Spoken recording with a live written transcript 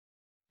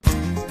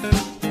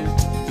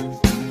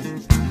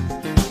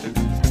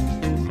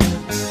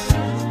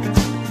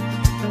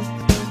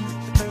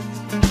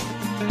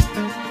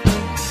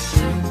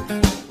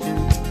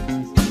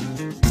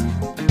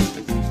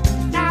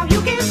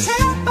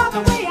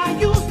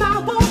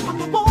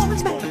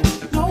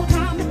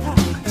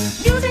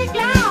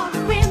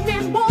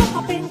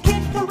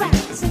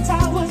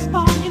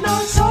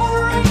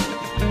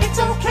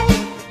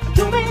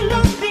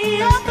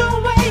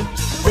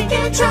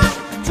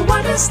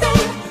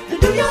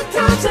New York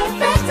Times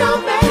effect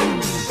on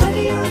man.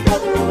 Whether you're a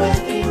brother or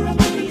whether you're a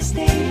buddy, you're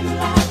staying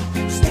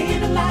alive,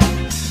 staying alive.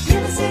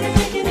 In the city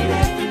making it,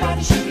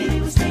 everybody shaking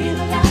it, we're staying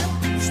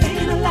alive,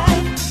 staying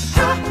alive.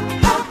 Ha,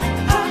 ha,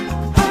 ha,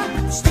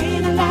 ha,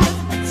 staying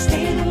alive,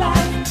 staying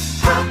alive.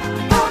 Ha,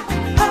 ha,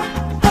 ha,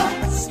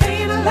 ha,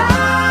 staying alive.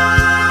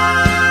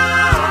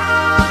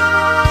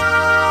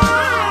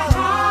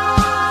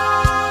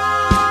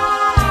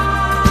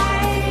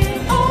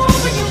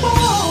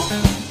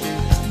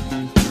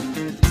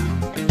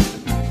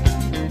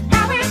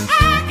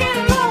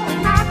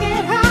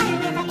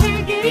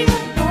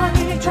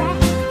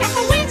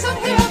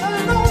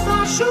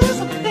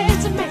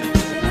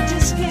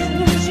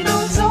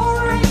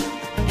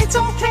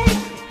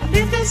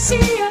 See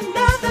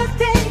another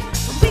day.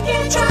 We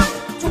can try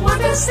to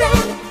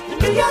understand the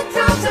New York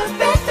Times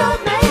effect on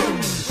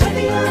man.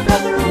 Whether you're a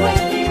brother or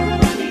whether you're a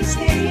buddy,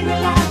 staying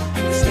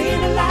alive,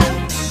 staying alive.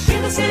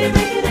 In the city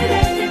making it,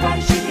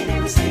 everybody shaking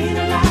it, we're staying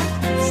alive,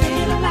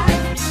 staying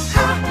alive.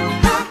 Ha,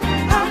 ha,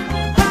 ha,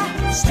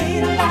 ha,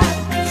 staying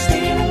alive,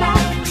 staying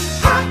alive.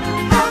 Ha,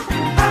 ha,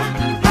 ha,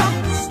 ha,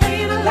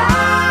 staying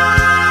alive.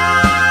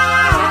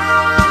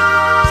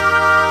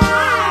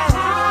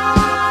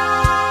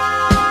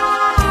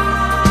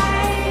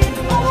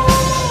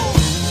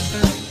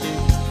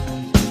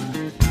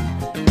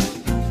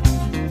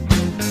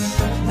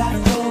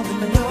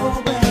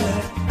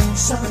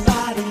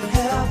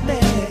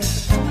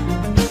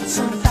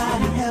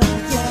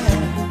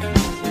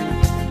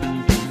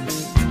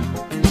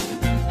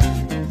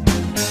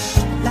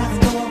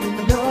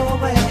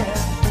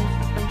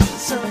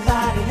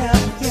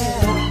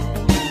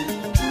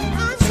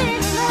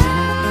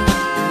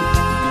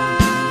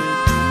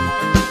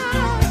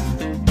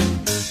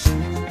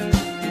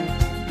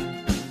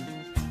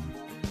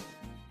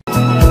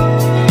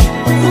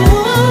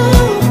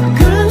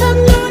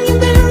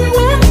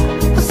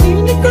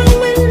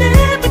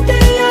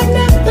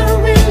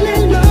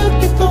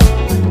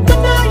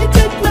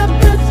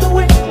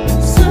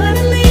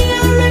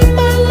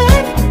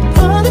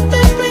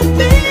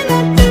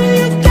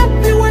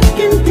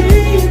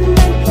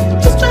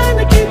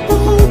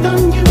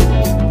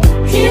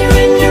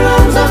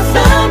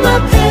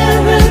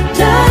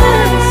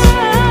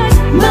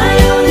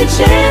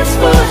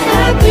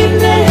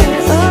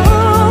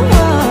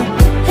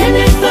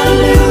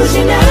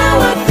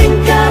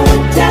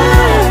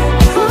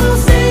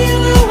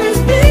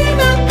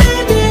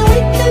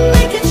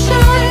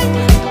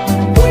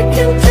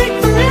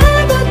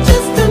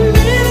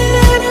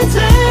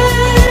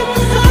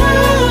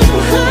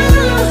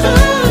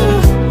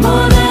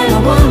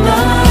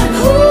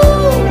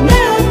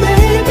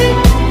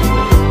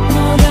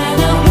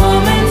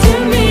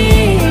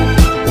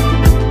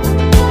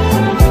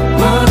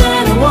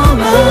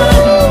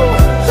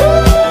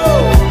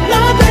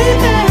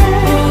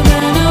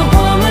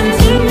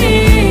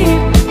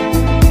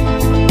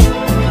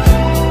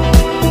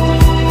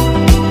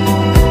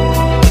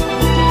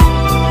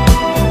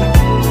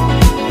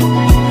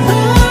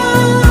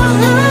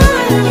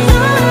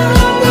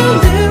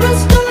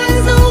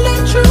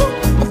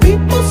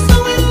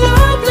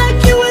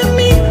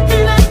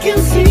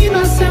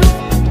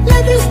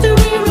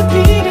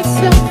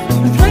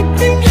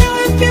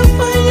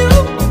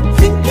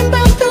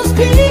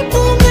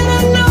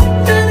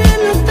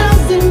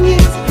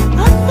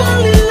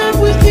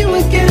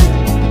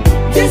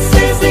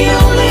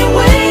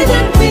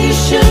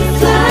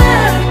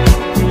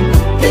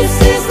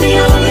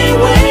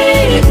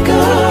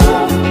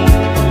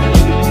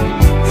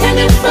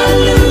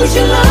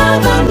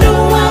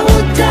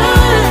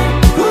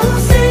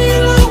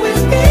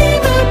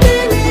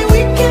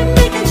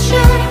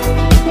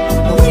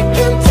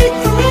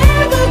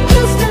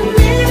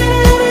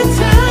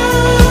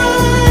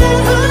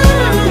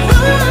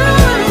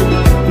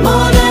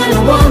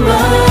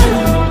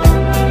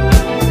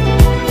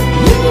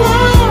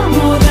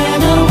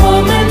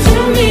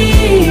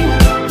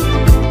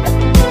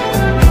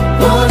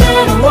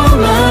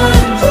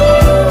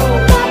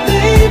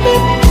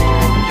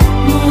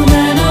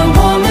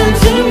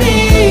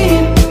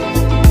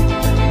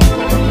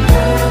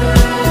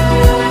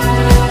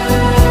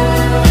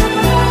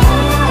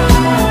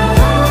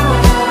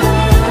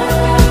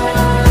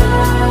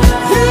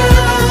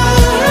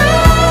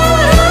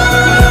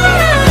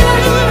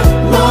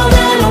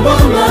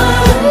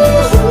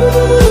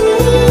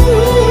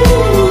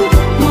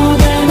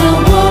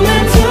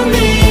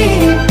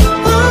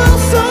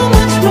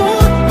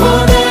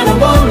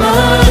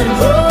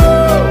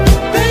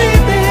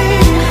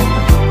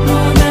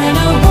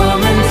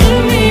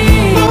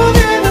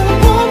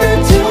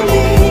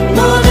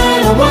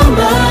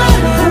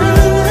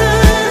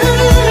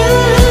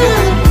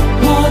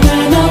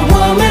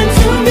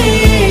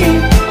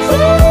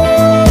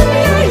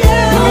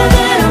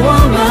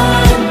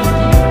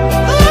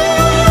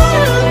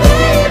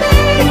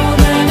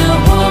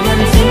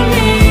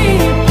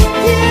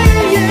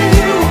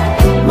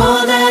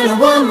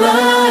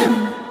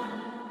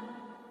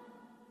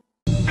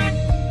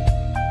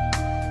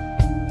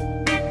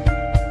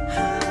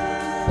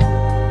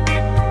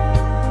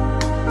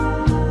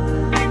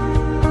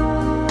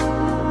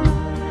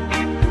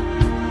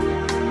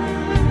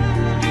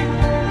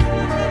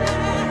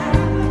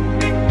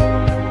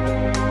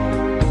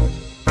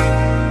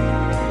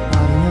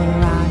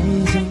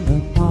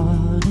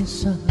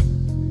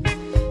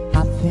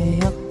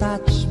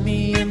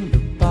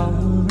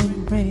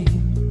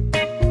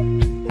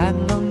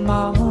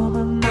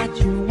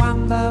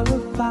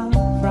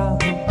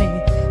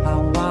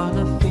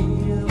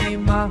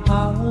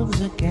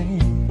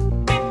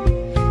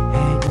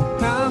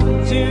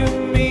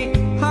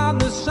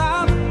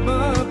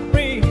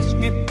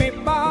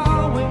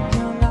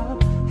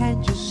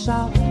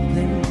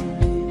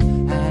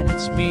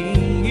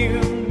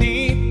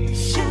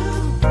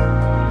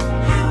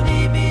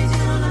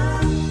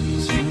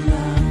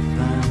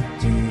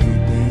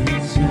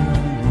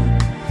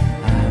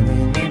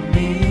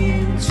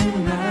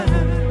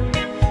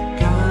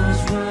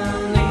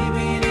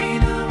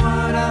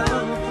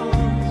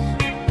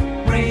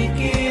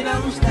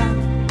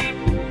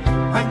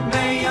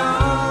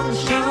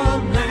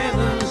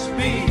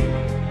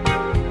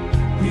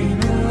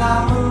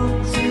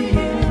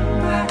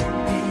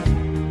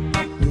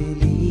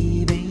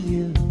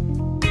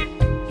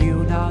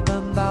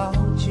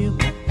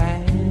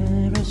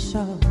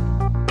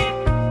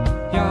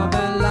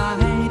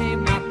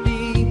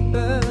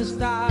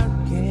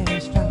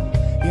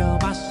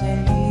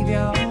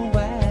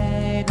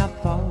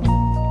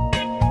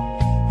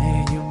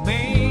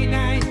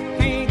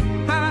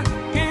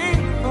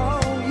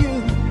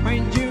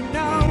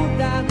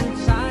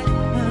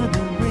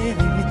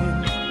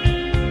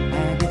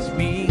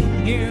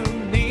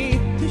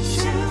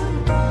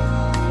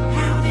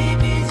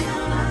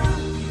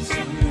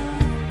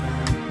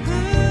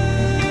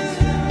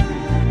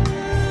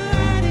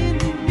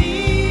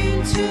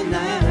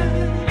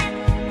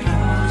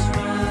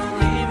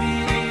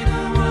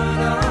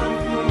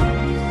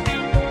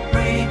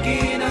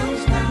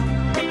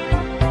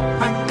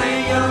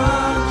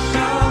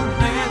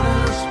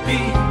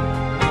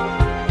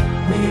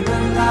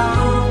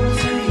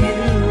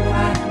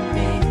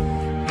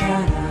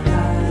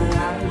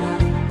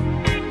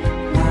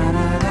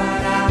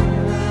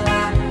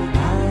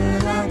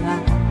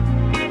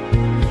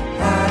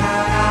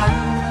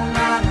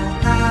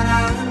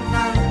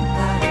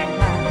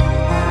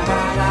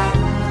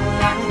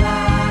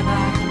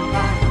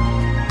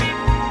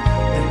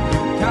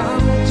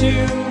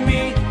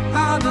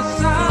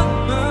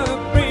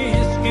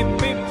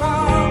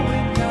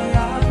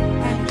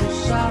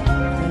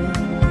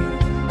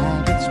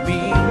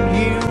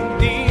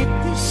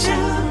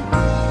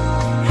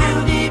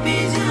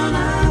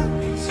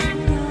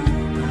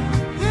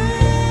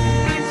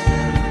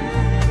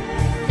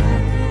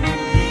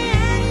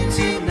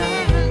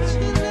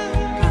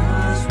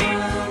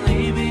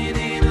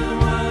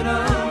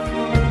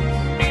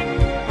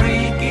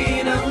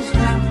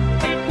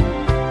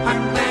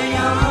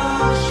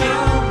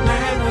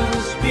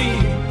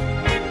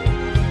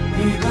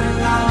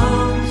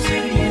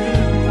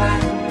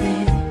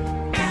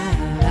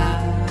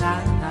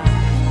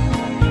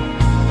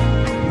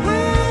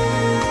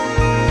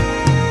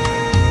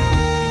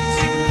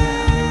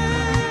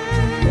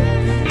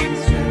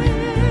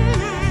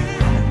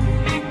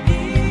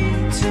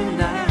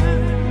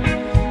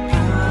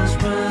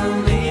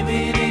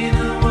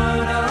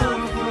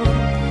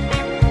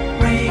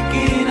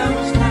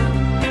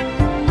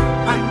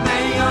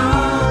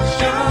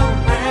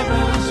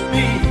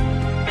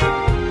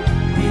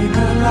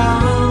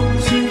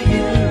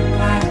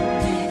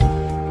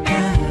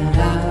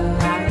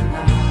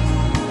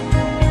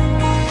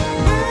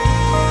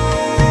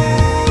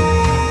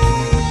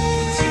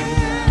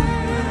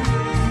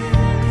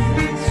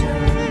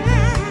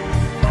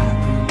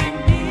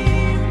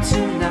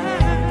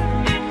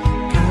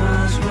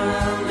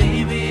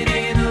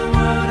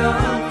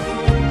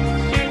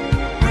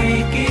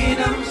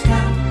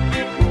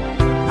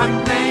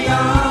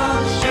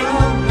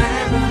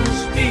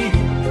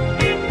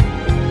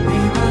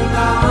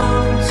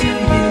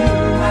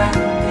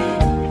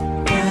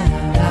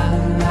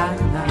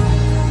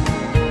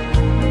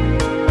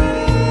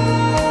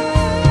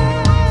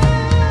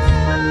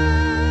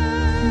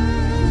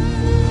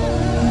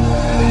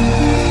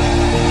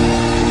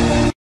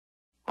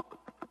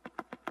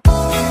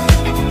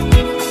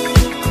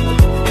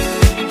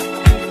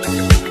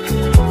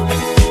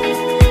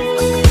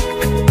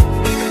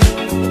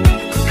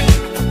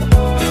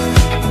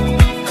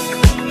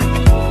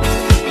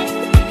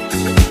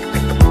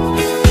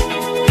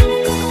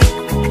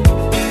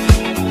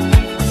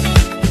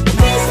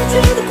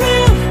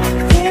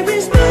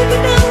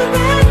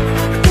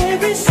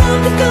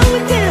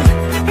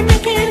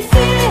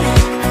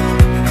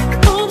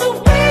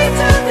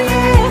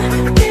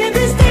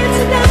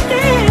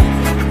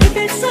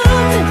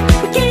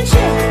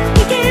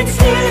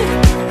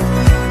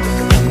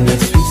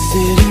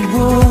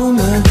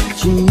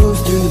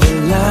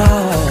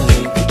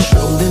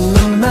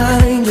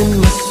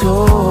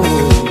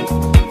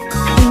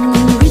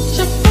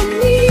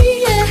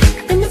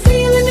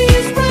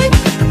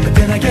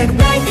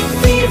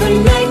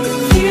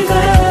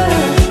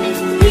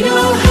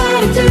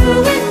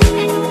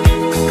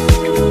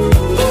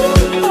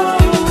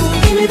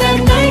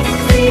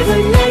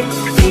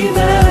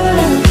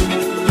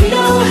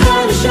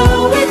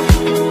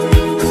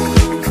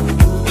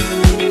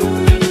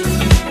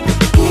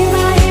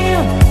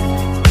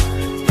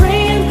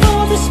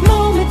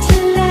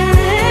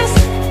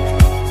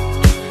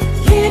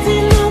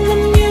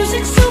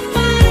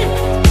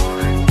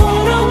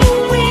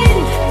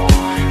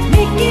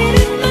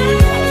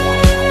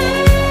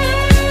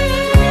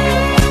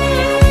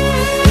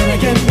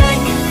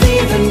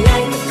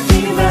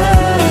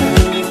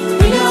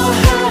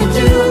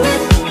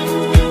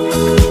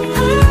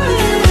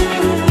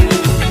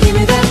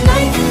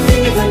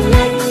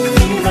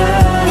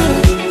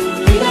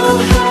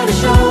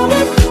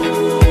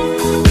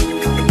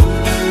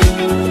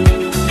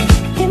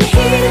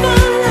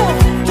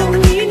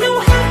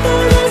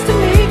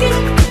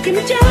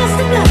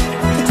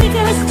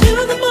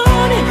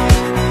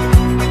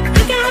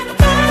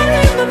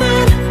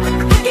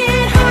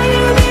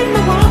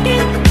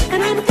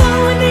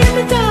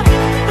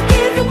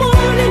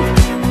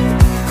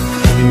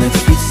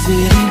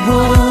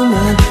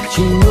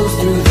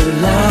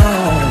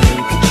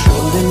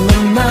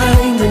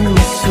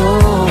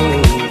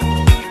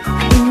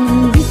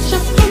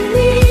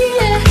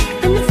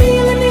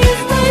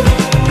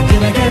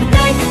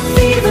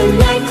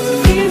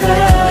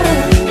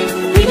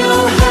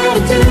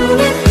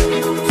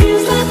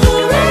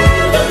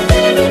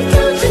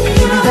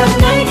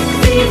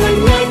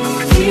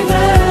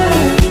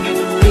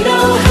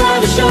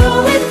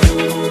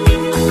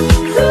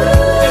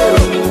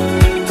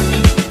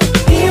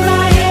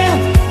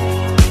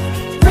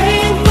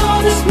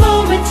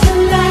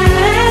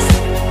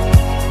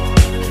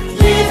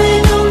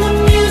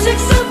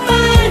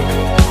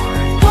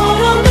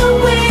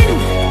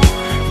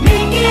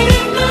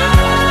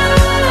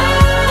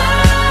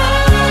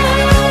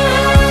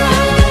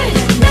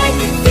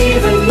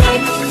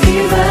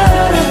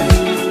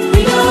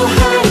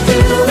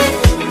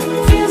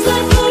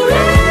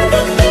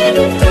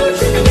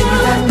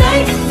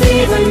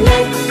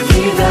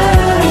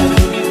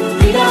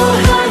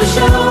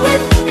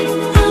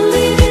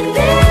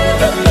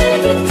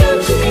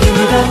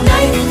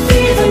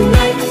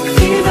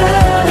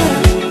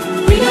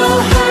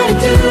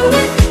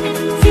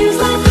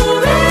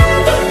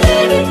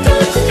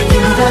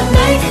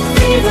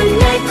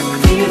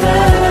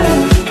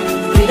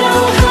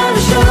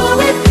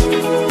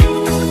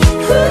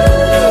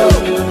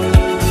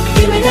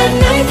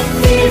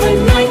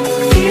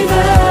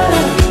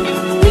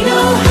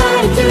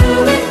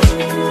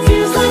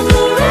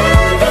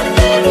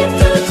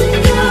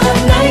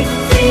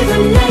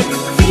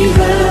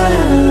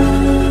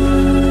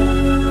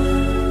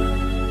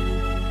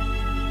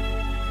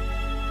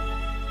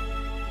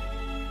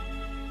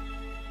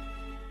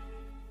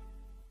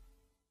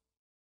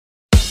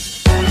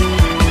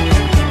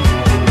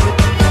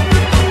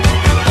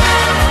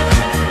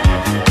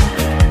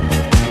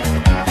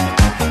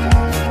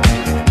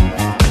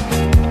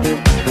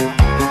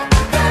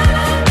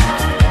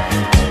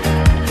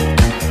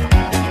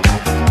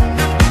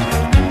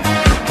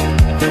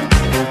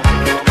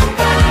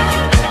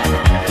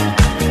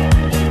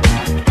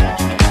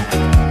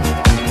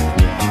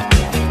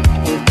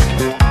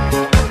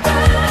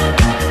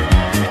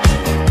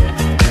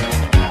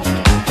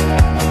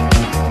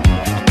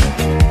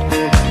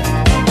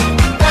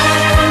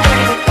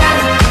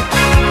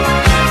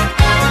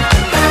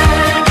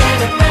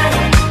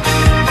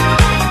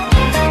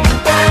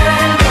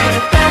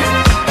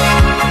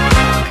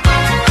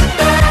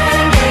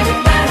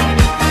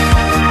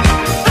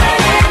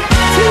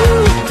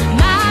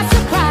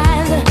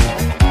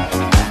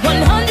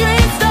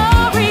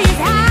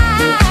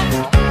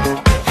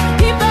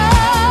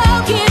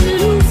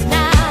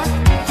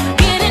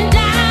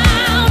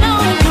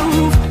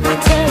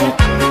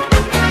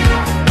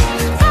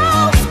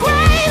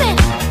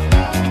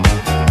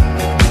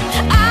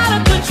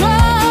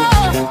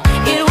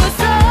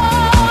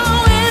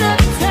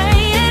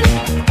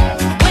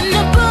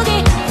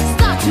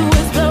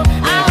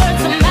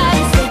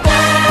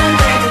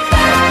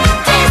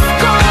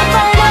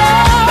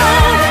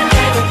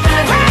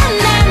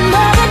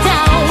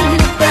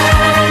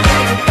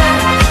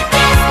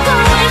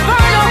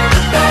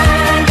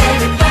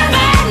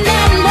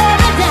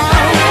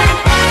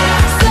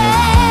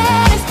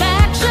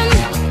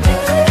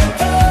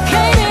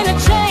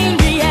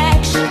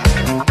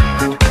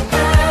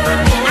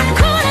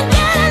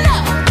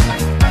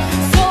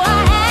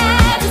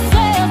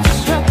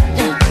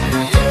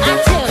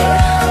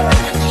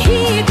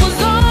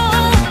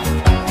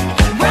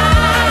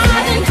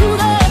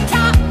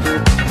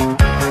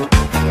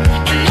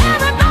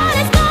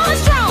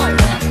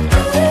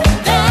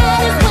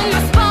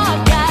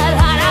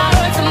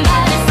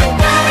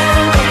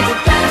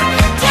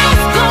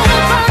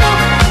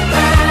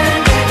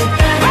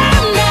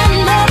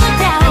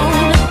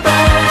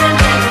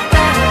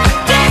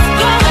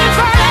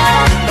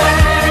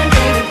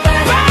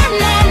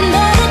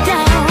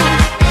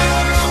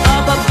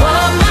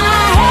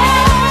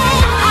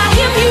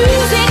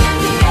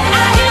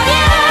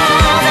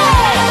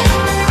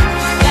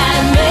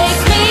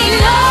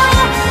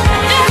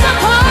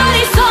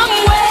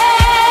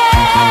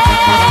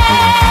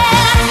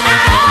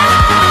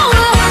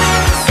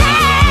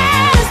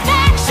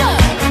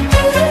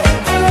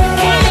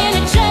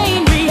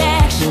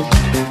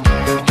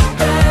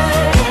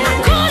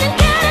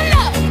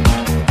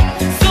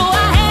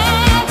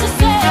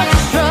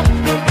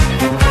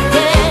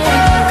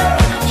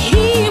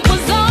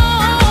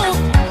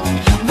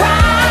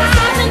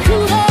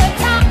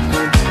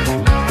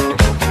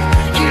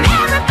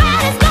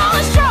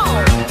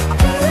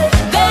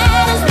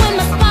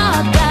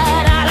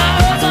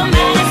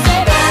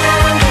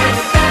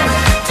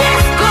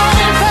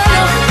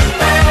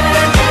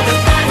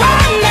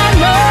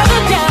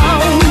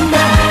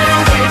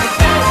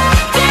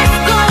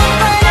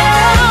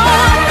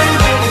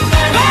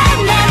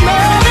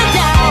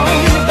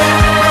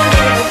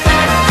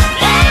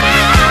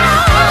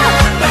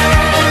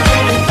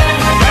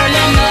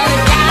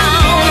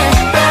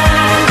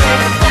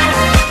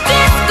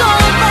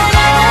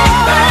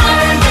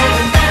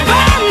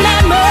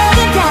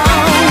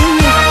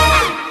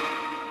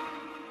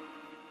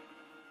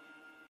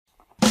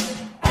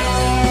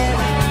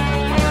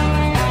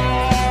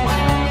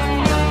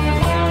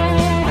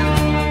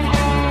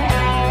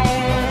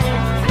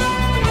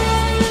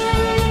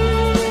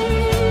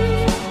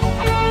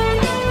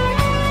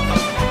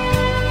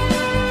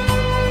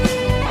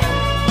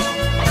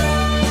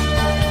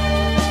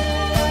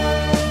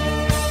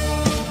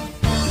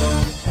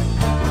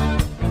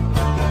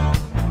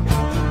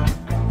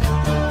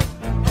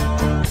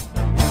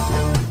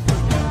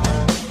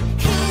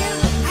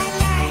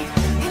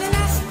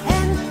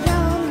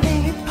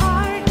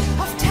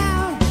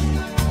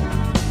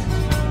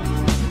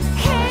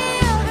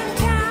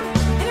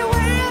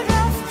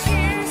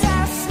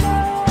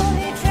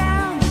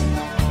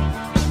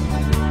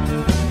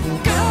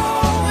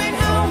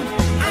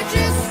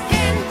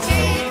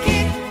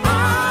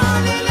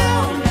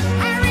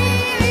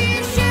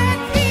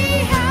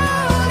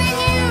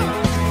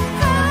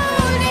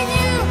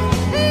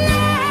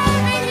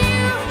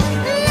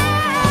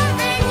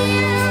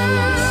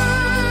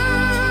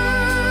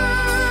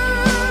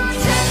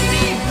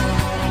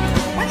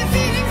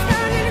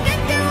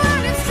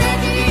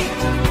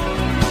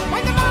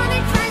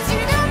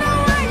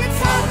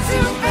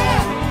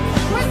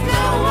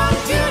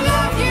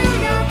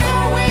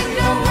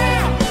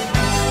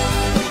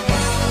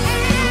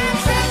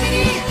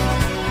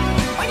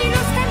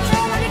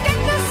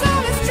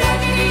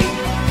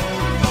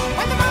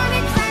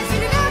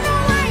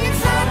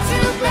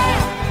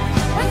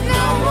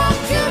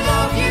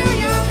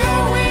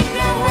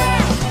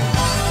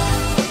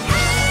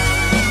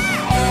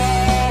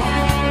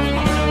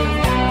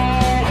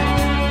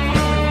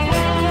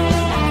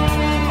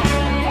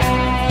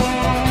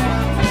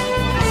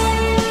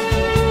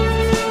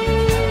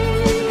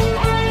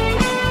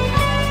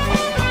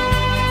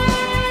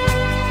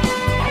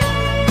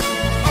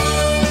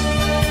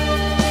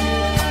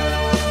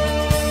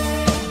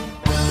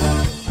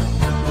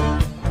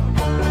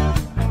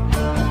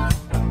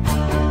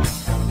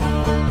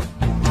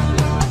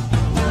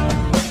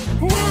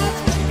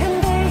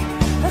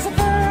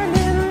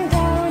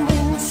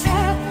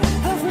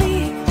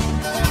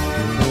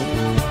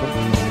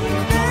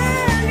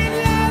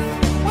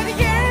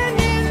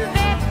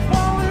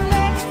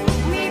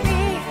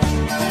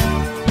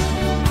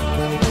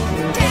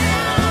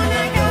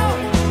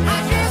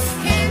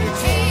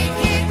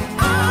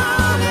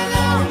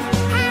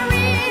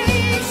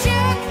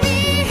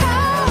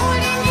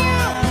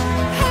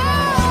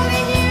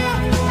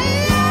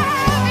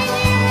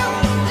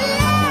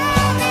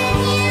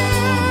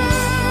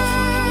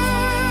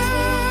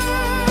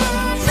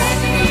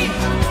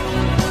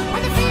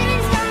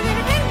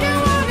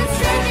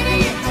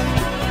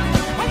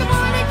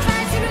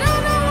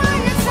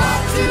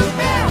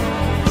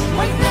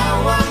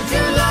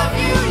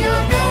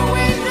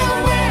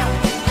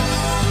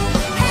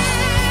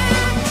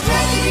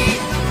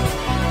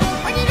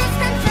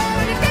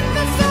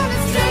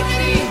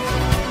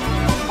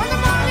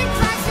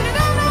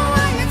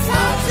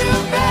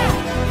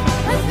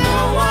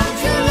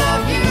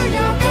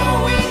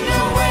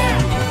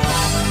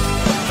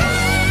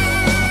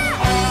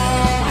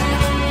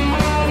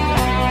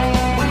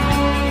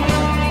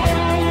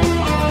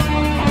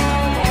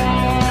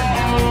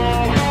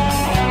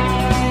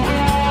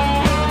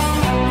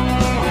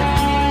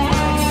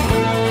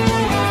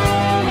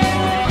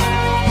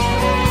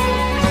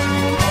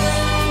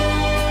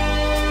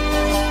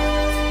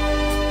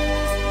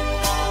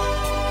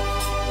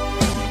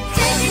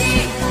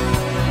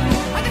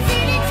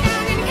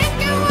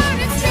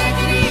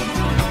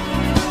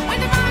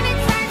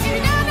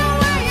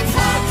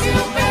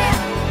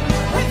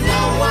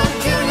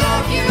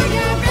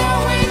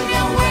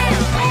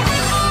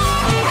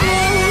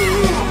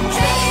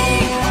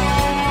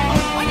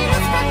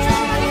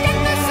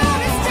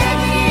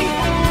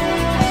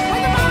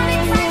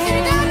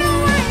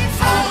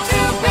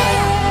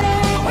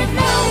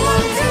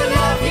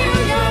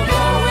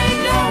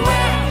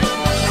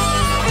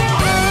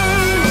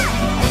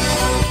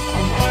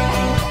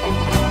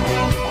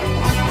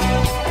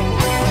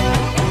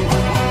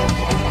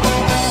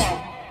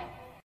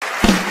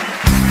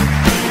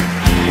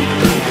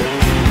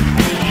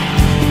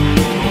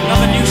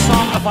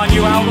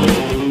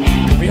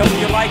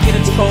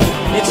 called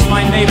It's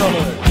My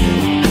Neighborhood.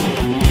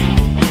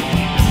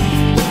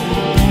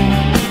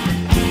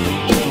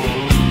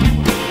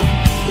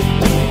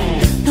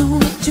 Don't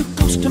get too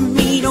close to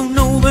me, don't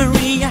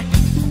overreact.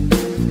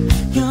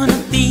 You're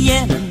not the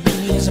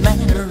enemy, as a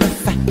matter of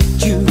fact.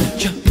 You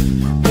got your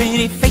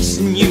pretty face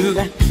and you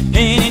got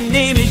any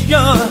name is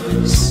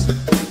yours.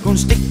 Gonna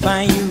stick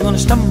by you, gonna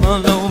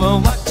stumble over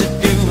what to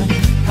do.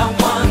 I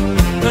want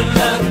the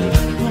love,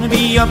 wanna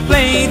be your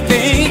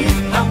plaything.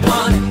 I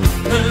want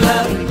the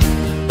love,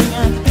 you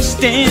got the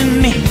beast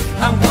in me.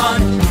 I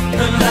want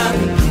the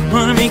love,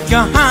 wanna make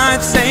your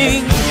heart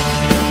sing.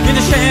 In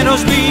the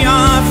shadows we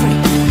are free,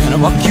 gonna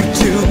walk you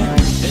to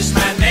this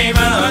my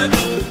neighborhood.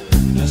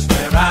 That's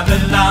where I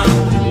belong.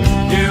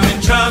 You're in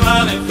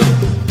trouble if you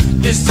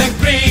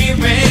disagree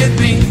with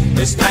me.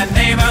 It's my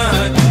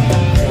neighborhood.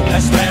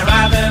 That's where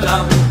I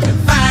belong. And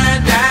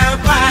find out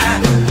why.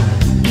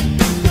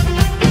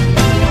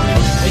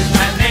 It's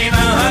my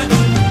neighborhood.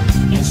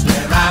 It's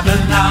where I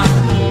belong.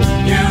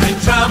 You're in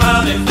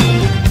trouble if you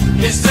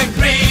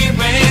disagree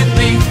with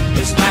me.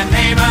 It's my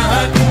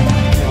neighborhood.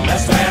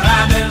 That's where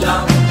I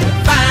belong.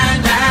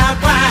 Find out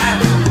why.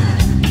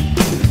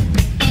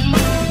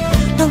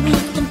 Don't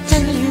let them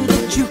tell you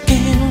that you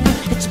can.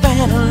 It's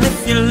better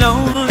if you're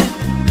lonely,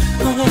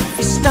 or if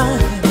you're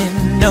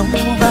starting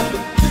over.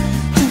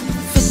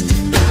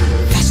 Two-fisted,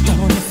 fast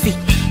on your feet,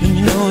 and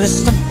you know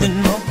there's something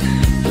more.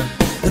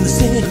 And the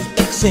city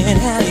kicks it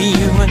out of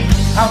you. And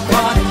I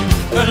want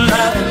the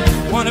love,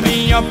 wanna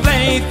be your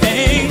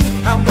plaything.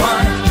 I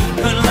want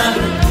the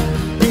love,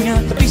 bring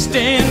out the beast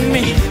in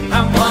me.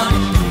 I want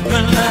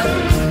the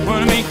love,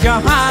 wanna make your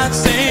heart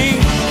sing.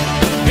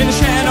 In the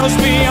shadows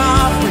we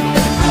are free,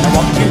 I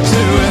walk you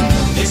to it.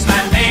 It's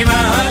my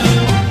neighborhood,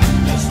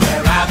 that's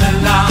where I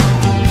belong.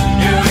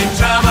 You're in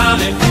trouble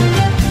if you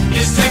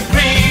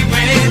disagree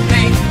with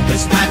me.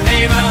 It's my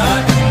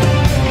neighborhood,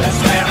 that's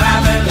where I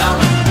belong.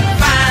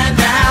 Find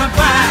out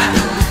why.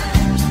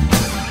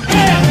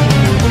 Yeah.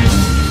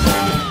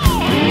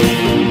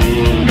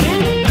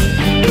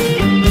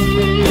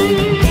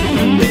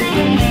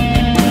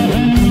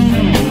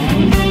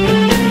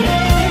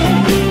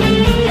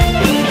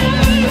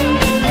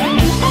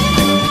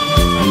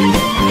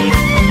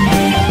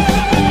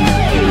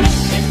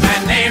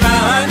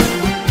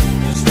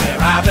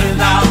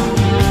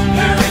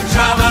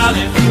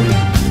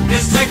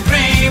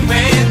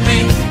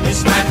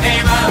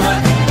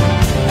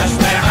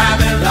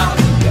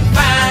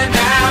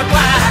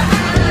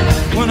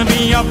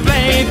 Your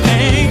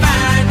plaything.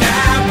 Find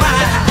out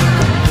why.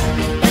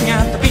 Bring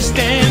out the beast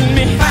in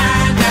me.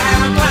 Find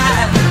out why.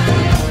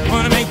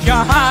 Wanna make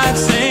your heart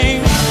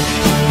sing.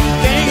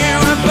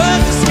 Thinking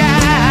above the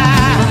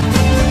sky.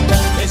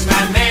 It's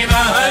my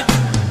neighborhood.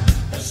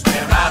 That's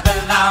where I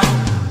belong.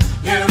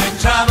 You're in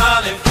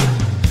trouble if you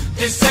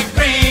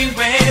disagree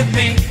with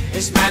me.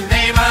 It's my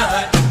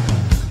neighborhood.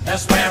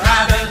 That's where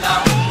I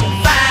belong.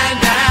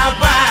 Find out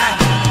why.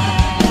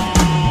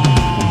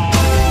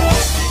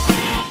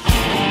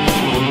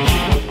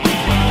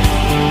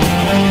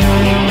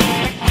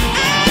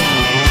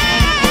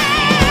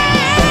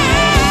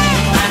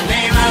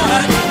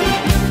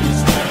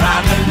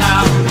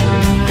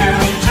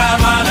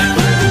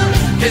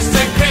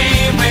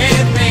 Disagree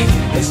with me,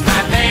 it's my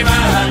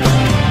neighborhood.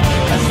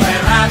 That's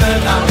where I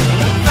belong.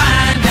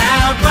 Find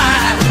out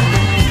why.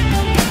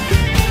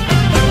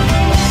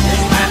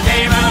 It's my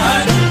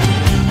neighborhood.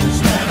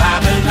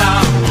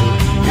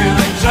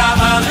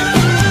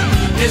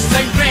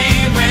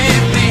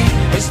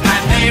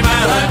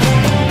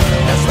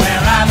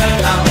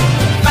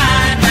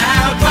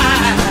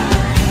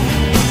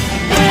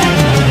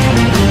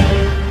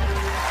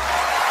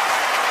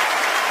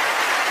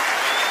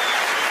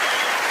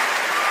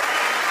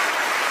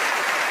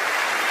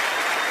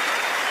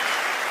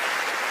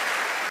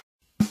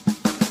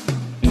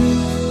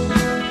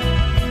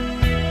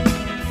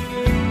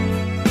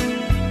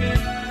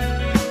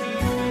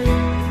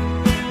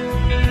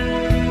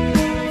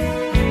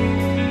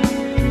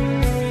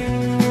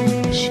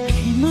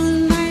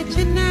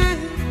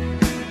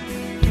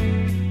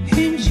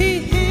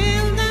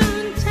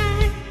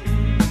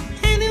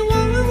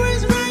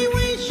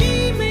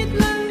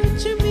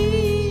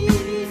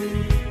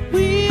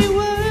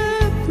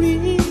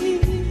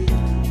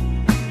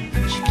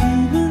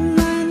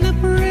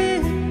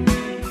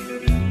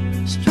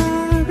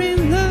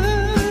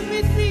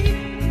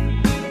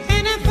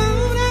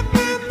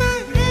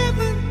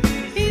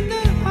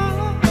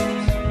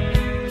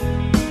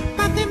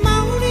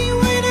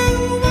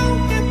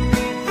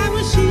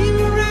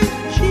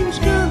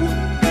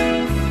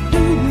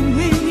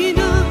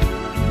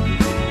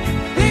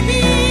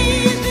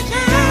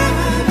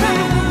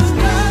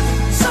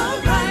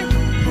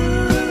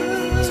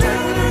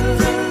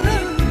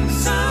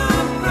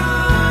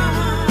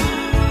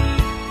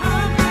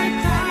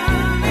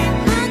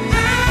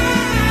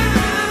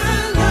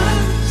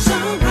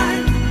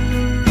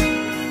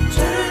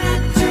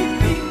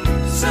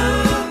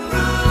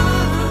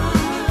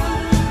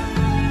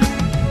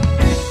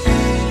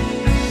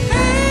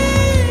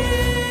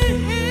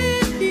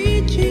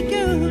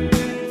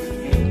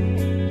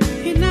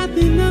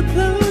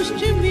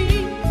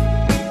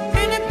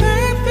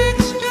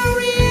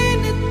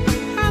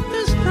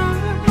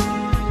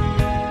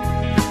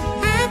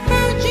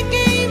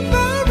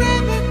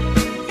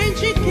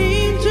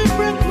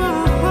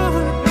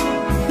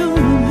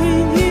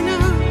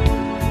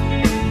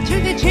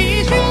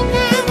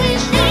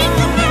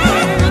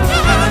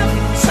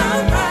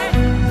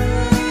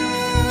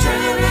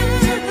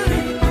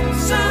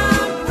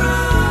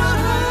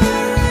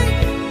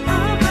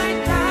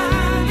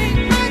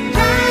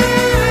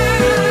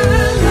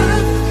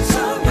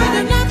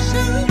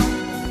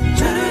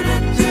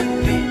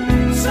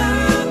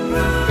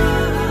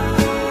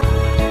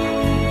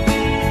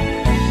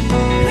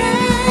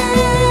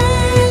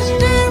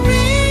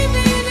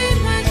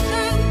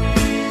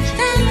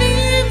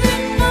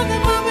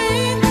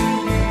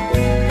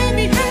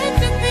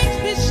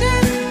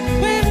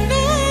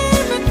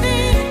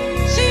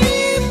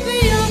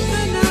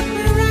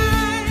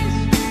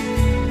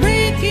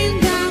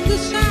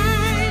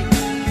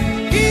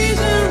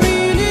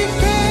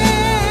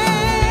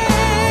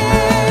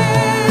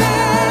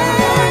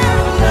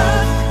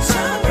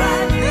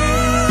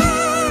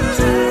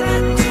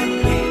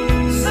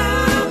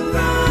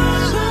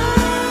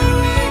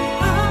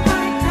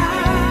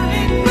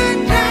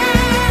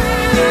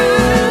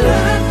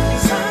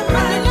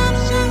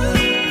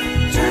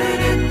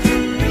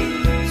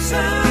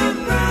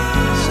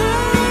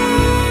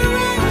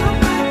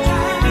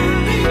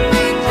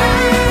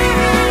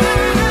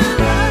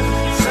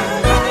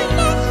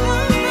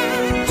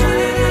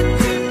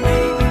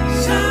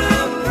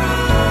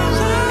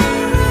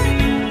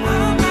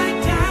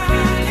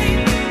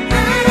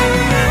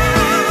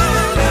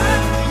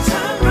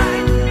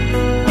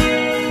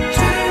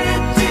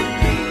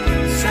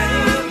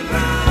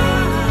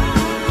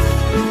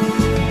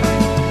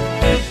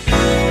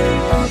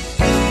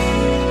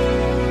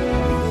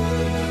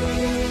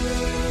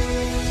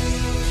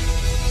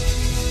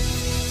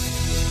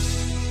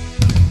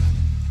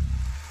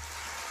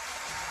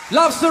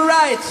 Love's so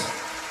right,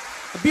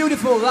 a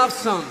beautiful love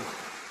song.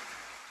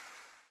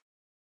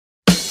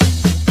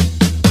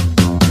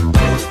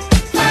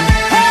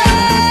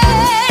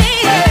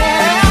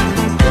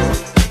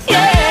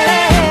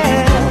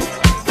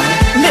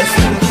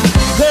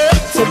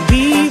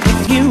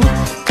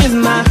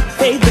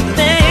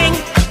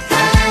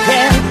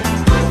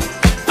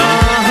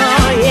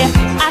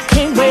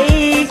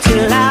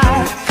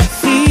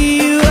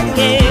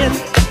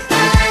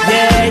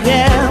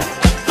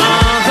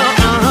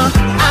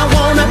 I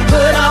wanna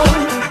put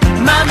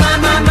on my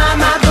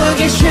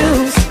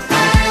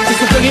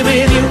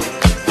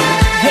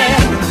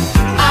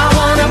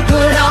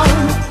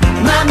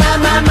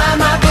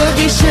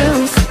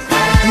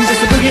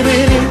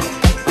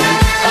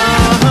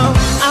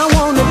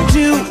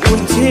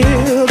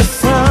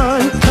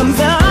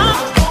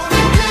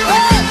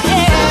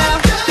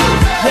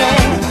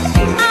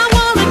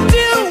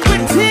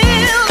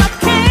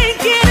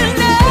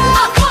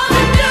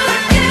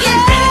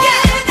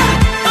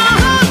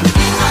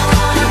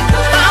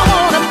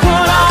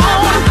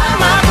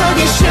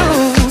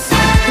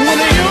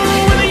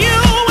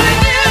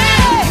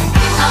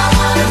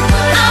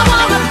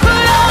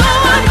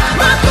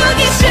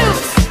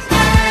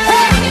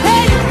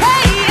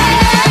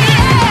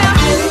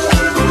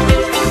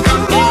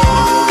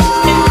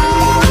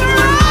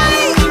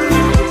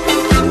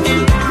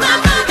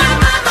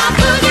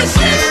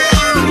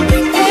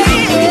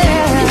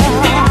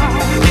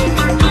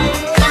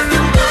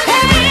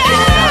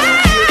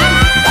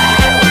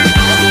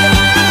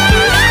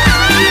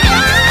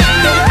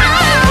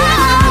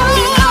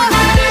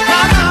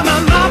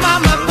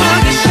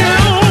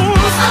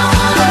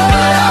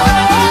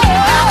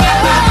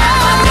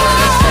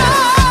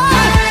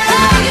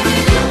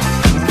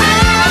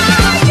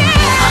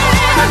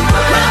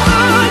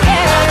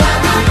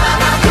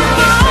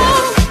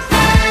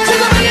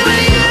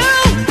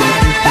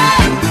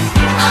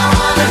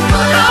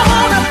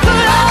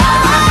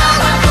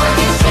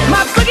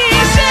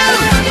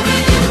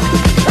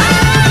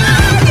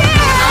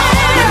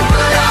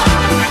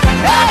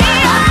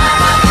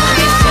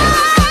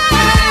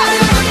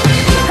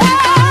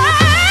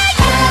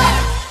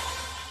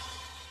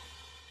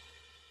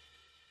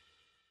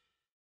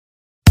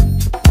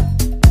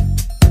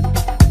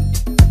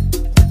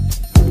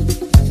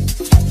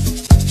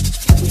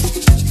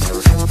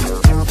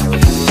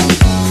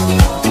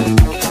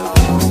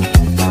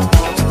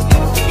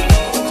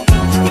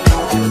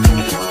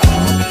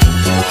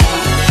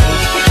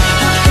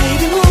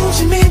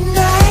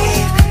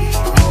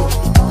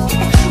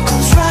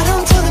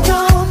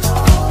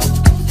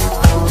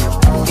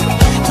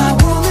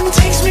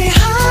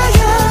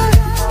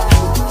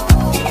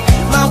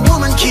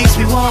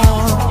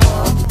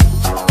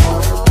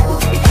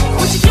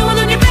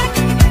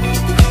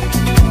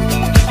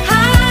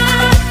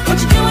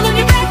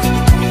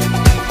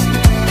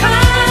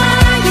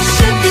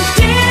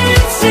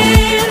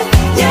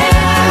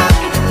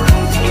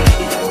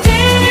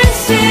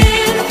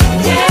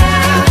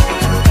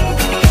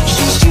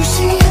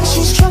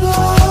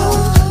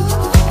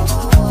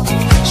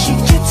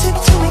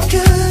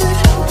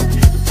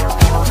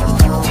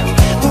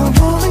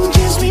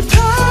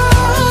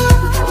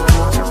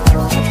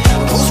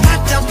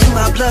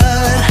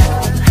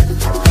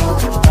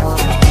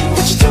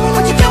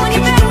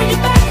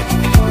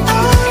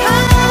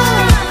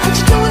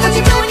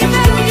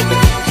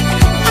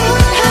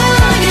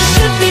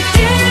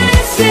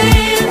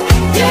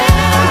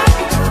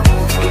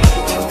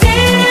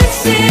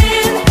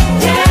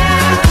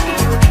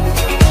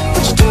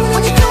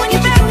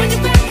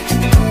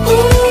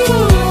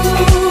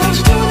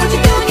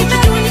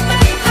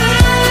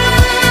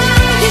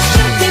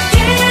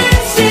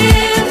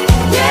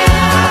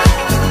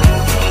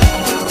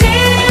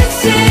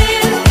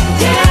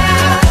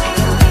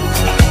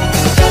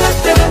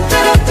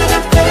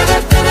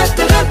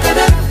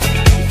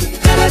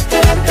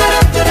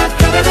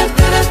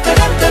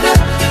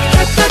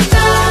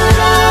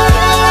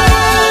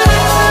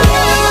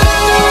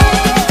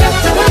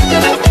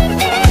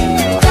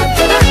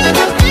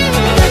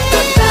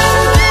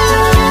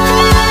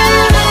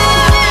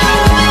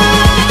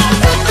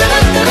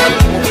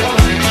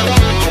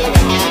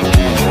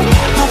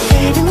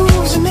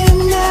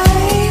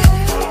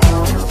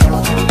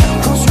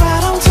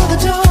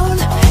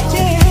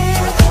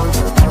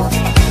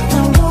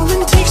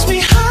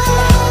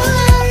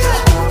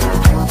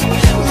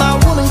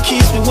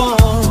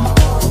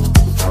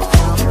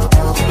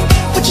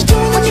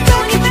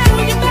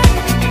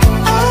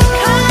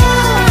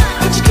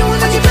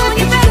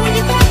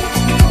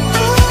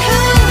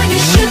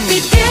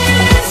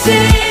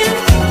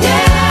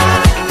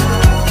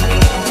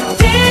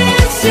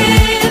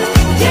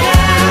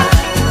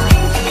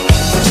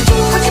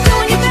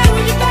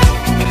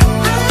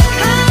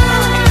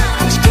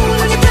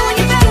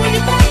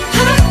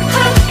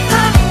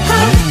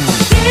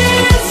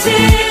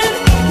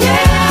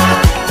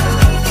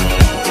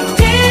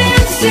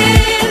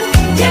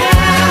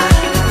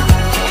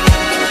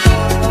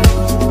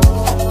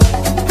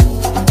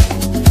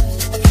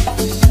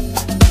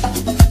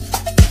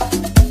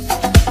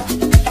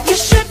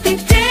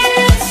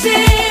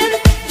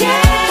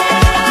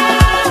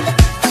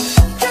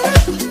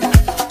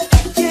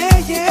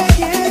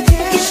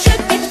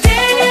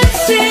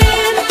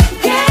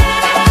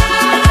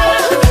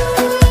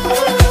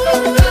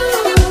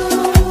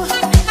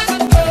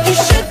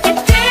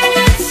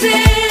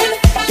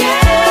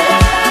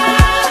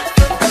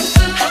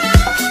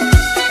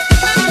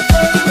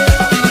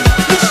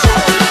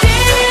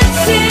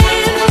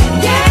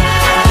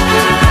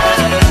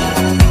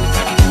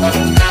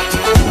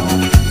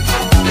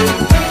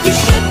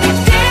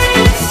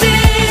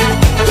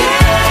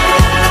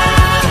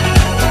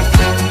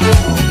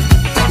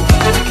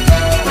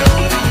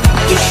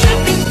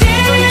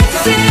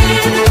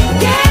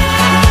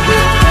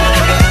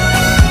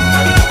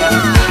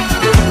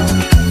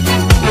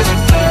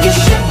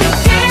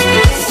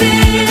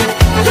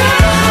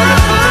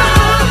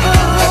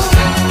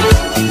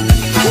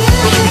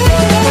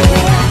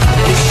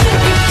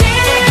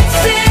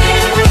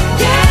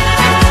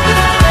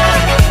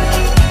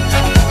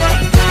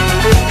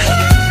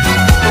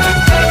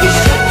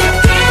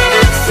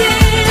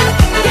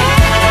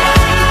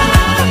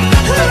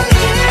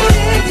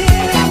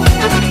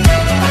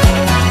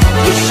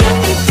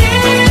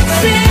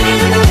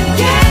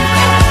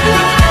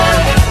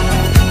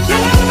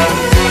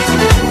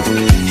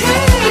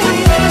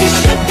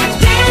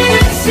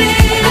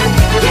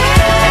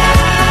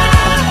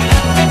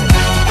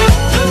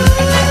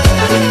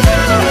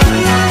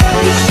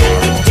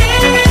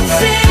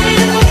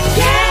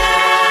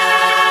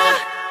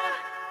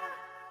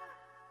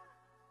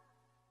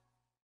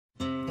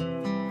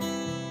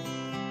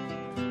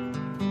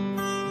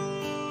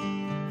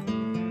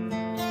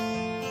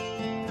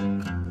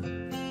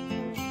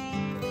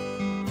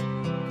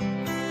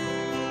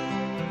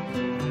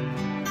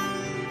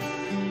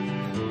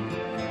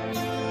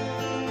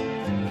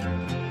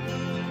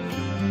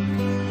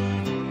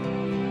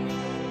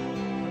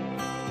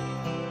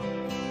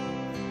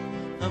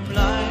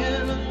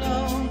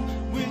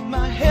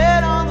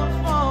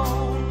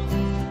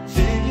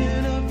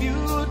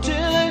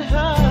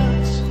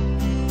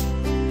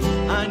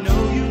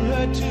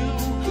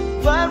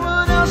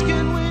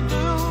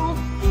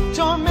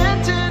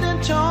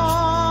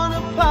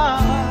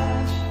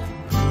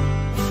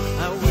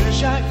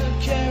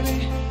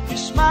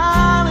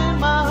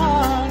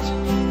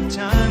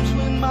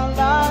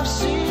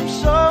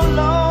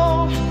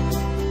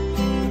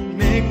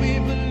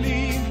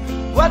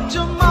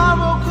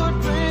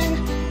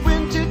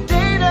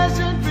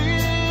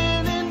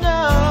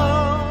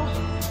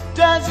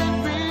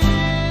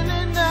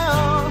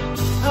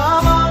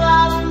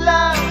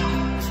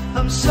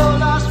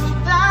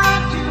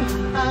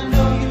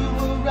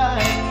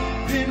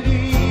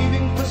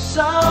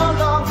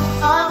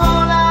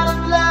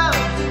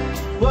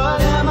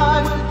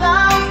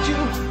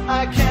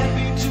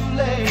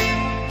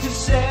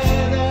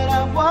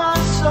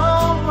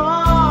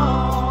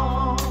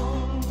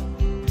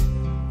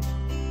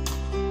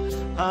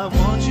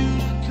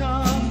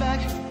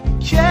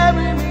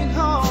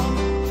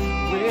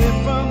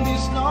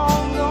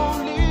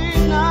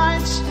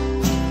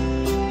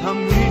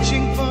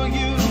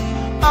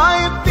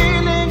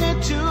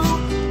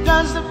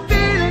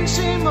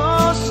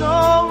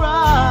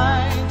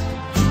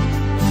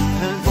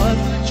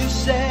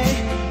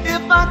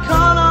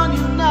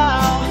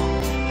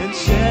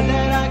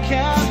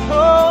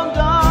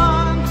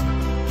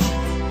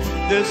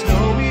there's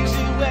no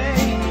easy way.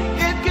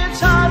 It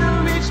gets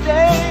harder each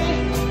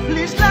day.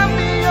 Please let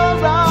me or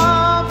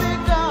I'll be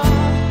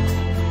gone.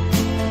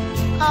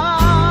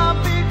 I'll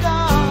be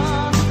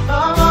gone.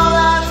 I'm all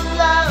out of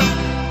love.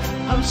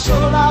 I'm so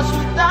lost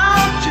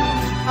without you.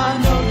 I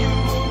know you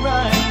were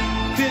right,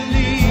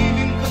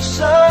 believing for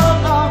so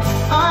long.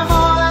 I'm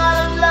all out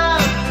of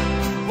love.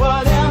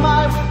 What am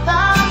I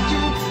without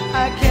you?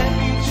 I can't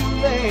be too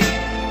late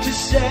to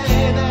say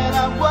that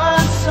I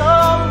was so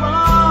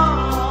wrong.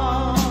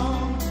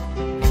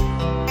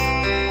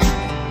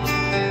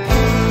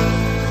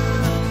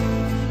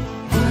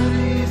 What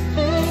are you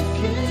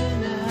thinking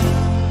now?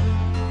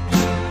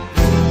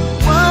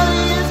 What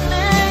are you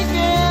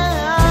thinking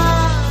of?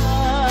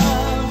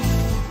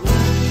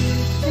 What are you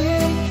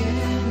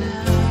thinking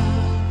now?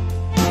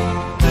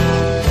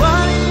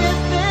 What are you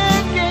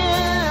thinking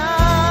of?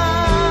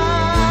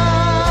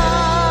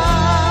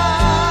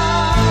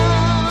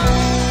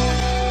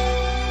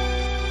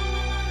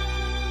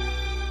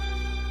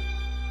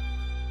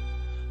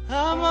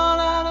 I'm all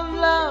out of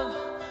love.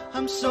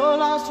 I'm so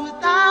lost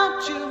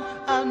without you.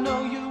 I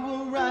know you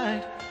were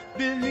right,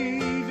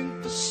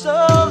 believing for so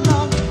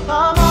long.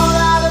 I'm all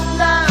out of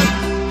love.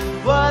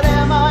 What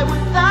am I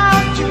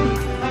without you?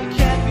 I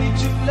can't be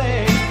too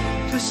late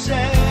to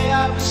say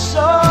I was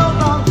so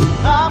wrong.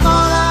 I'm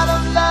all out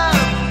of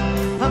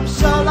love. I'm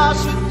so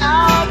lost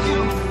without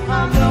you.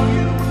 I know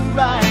you were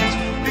right,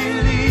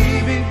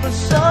 believing for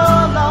so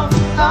long.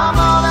 I'm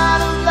all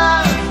out of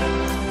love.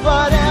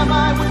 What am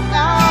I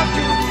without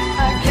you?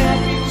 I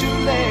can't be too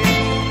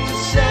late to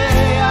say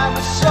I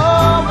was so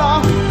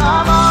wrong.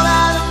 I'm all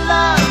out of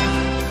love.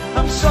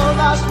 I'm so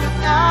lost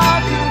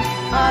without you.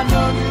 I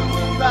know you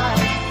were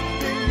right,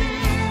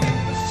 believing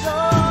for so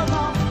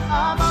long.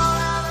 I'm all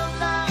out of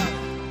love.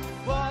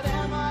 What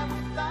am I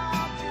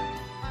without you?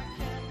 I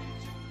can't be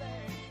too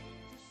late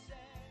to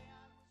say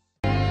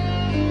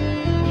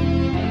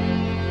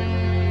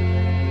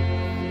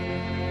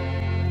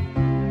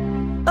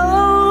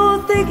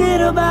Oh,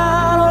 thinking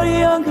about our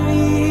younger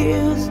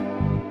years,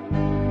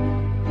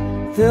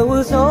 there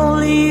was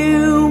only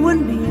you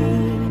and me.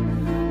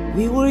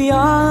 We were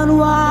young,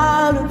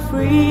 wild and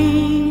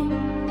free.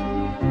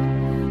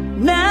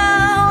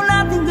 Now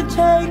nothing could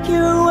take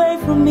you away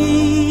from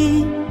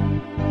me.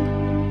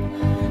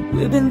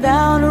 We've been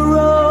down the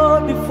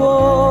road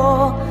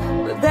before,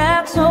 but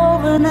that's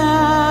over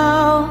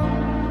now.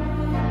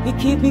 You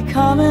keep me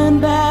coming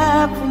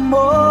back for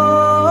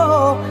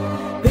more.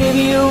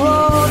 Baby, you're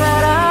all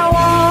that I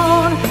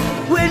want.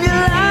 When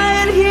you're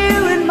lying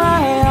here in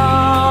my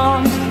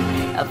arms,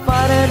 I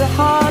find it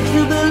hard to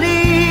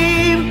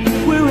believe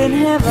we're in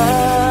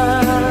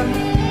heaven.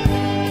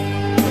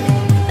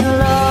 And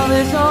love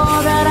is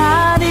all that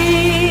I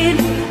need,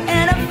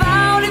 and I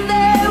found it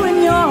there in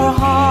your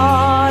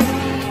heart.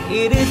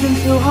 It isn't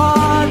too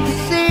hard to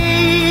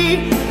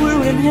see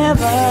we're in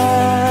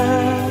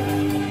heaven.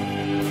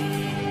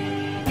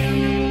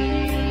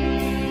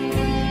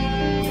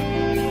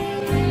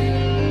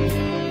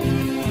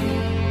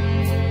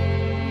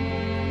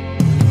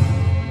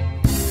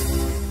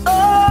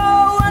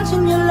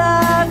 In your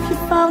life you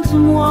found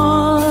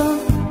someone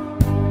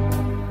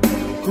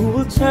who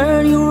will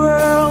turn your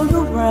world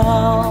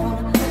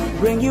around,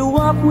 bring you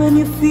up when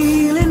you're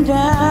feeling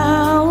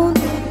down.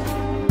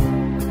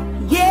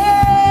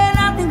 Yeah,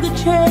 nothing could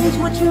change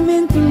what you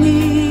mean to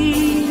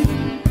me.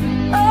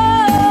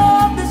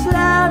 Oh, this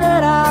lie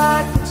that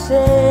I could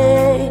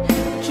say,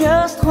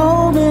 just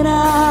hold me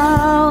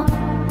now,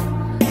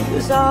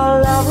 'cause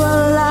our love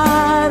will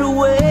light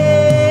away.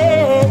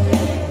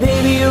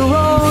 Baby, you're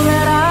all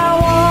that I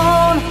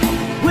want.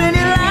 When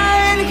you're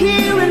lying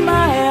here in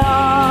my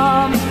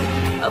arms,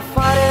 I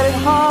find it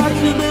hard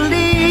to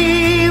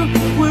believe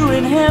we're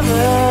in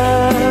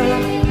heaven.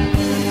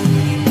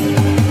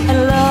 And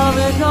love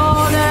is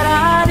all that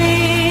I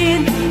need,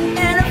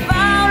 and I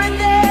found it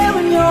there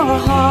in your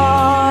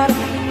heart.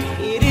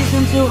 It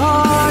isn't too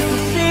hard to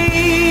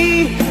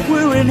see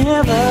we're in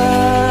heaven.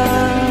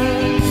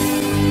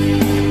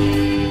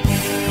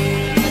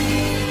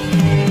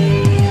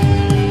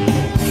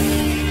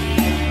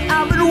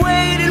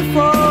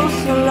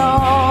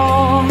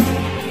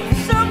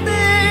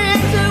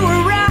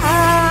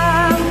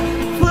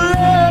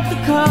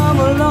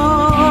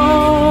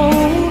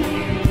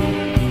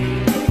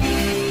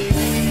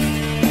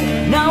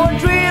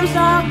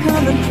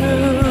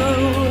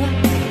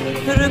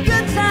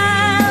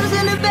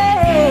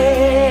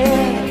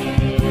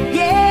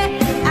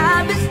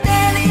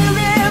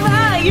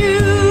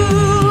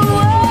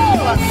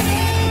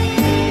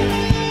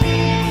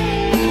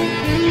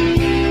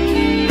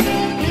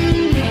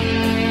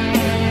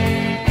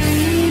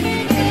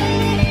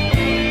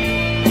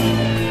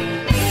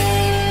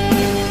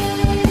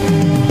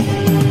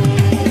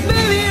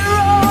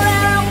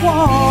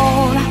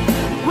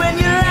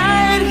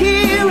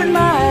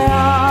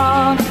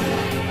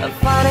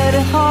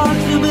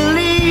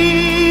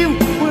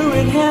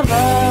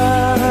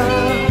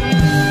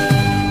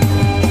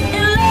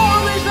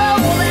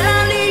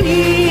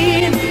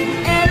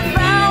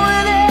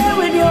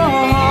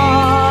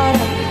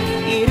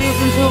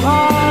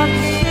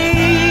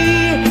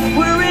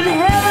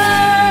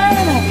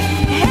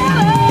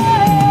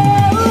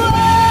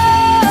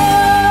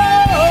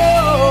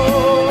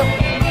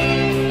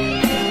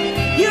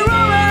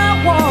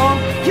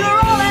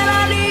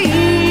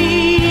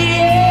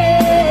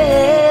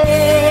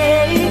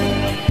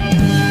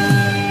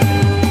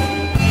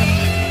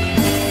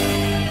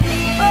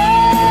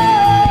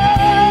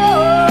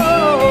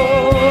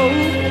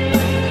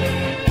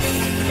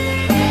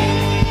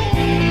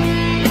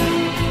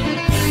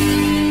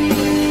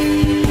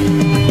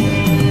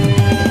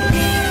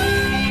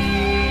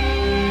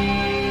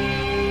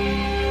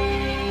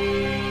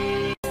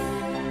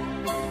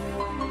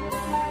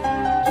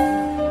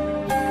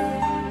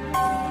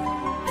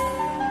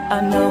 I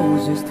know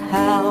just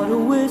how to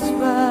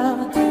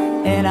whisper,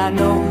 and I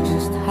know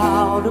just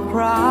how to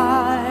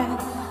cry.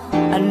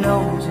 I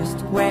know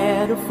just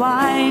where to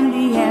find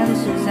the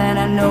answers, and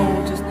I know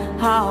just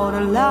how to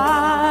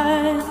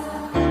lie.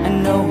 I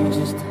know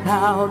just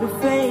how to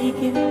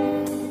fake it,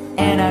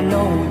 and I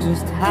know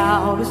just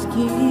how to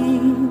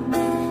scheme.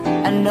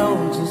 I know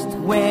just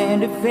when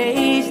to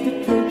face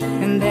the truth,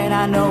 and then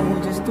I know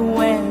just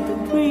when to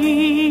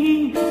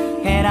dream.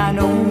 And I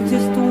know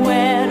just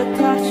where to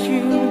touch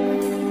you,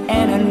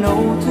 and I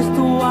know just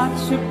what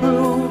to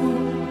prove.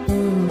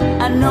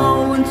 I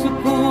know when to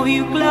pull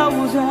you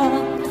closer,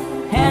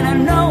 and I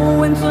know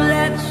when to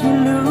let you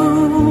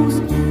loose.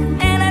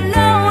 And I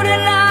know the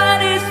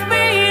night is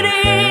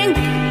fading,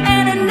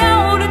 and I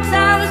know the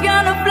time's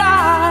gonna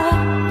fly.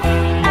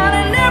 And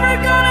I'm never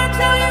gonna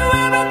tell you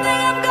everything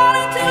I'm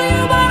gonna tell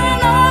you, but I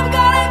know I'm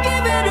gonna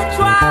give it a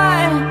try.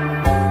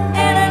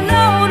 And I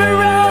know the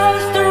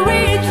roads to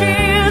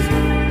riches,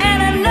 and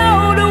I know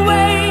the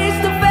ways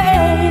to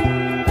fame.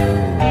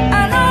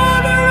 I know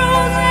the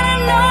rules, and I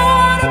know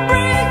how to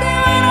break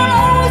them, and I'll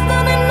always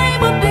know the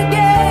name of the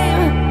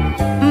game.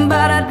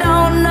 But I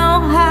don't know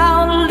how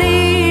to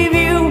leave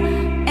you,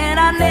 and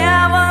I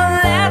never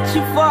let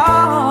you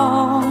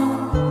fall.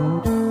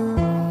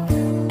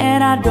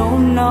 And I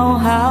don't know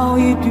how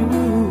you do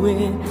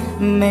it,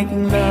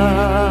 making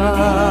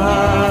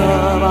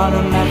love out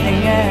of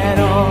nothing at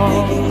all.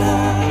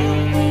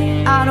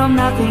 Out of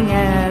nothing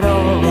at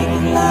all.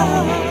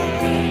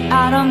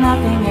 Out of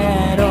nothing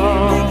at all.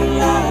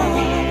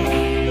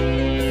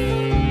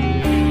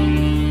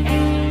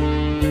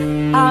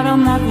 Out of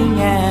nothing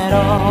at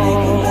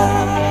all.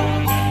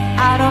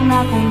 Out of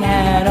nothing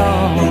at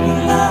all.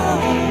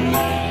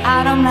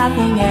 Out of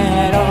nothing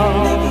at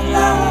all.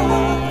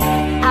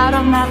 Out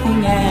of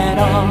nothing at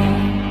all.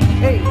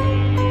 Hey.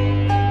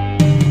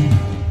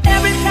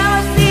 Every time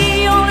I see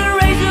only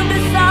rays of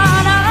the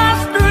sun are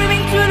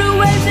streaming through the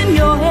waves in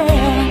your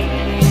hair,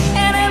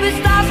 and every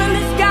star's in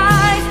the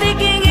sky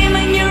sticking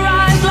in your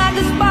eyes like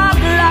a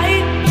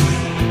spotlight.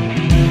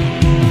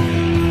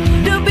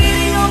 The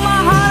beating of my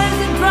heart is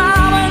a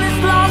drum, and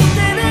it's lost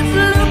and it's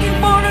looking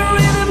for the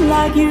rhythm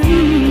like you.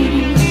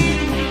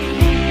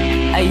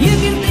 You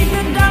can take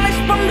the darkness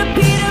from the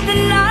pit of the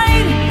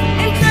night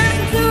and turn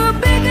it to a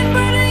big and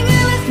burning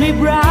endlessly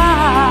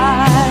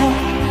bright.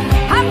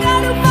 I've got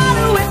to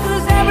follow it,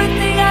 'cause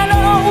everything I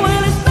know,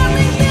 well, it's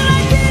nothing till I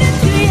get it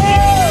to you.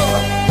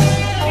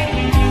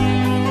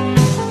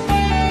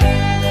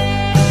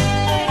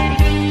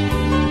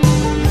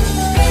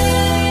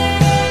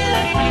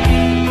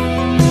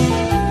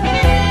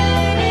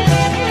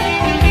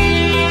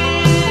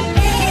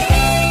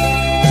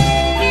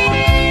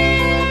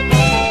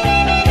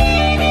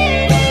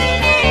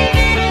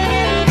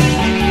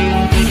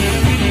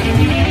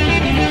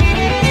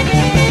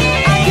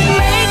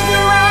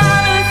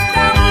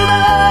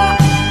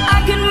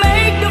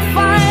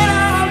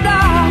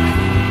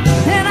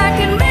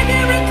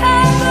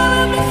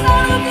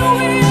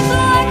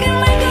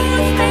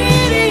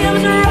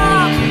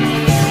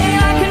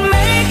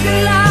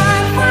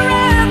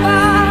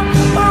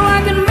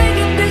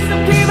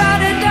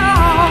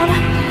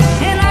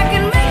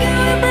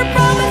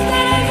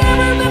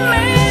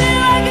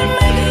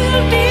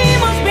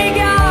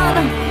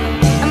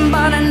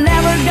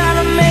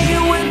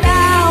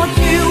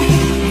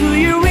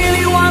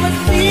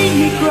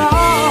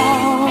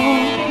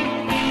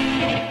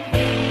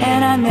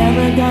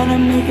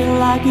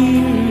 Like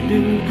you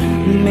do,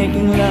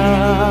 making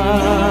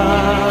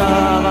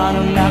love out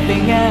of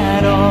nothing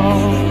at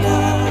all.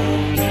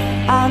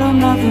 Out of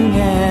nothing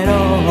at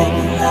all.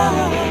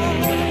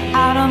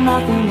 Out of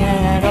nothing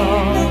at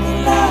all.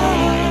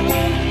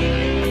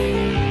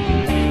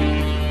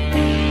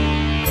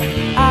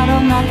 Out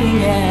of nothing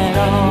at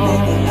all.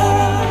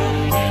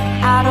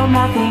 Out of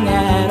nothing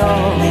at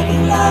all.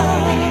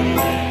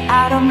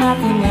 Out of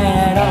nothing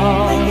at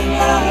all.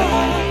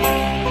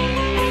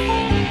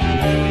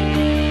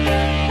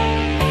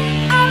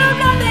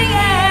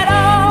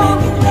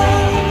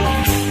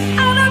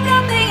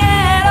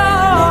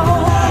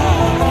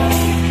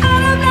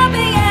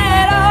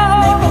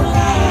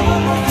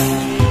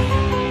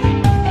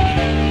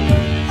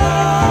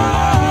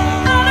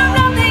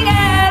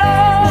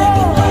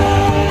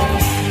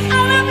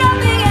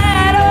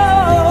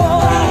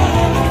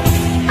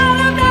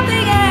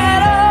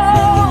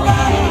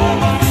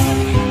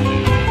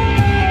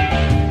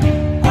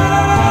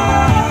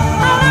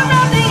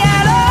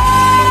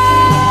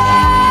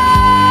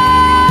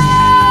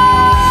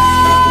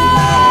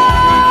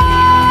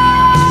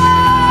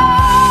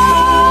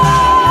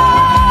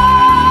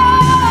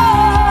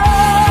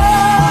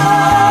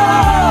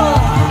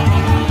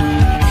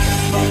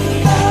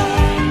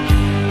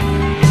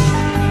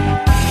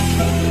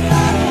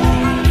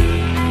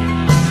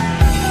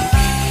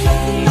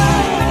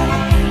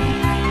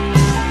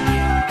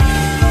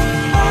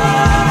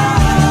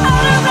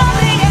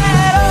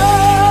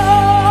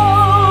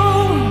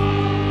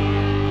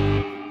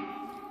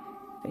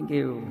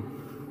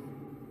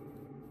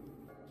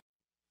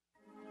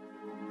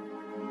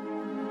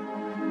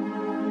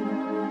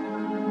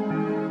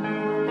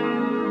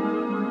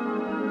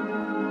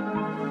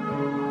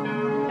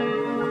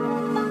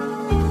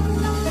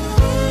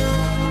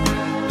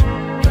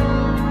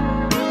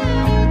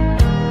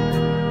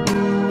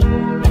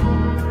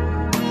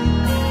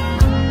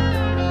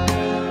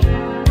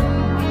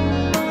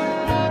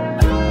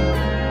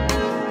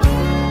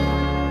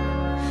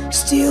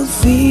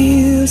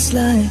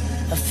 Feels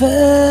like a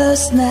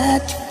first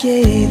night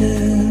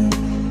together.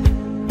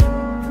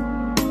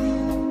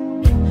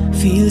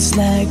 Feels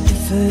like the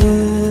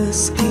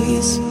first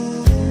kiss.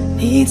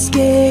 It's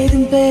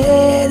getting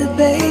better,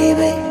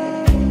 baby.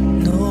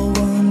 No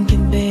one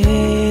can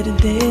better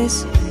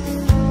this.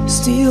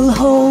 Still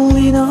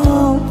holding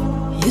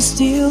on, you're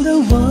still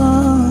the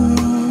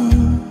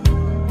one.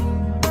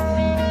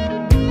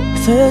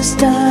 First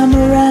time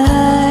our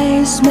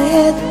eyes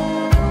met,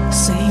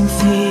 same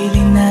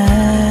feeling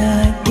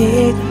I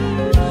get.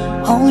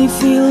 Only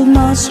feel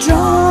much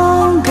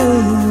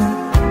stronger.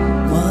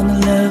 Wanna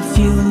love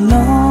you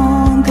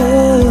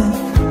longer.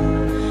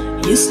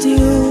 You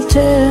still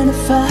turn the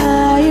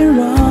fire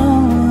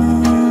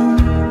on.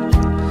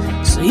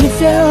 So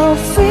if you're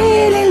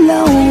feeling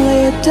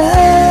lonely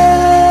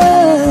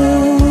down,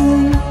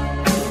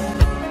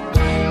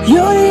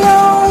 you're the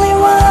only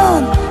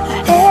one I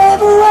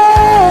ever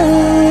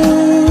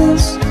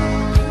was.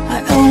 I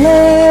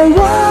only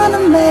wanna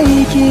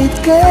make it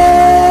good.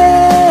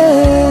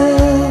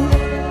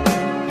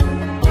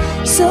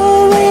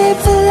 So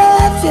if I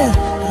love you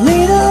a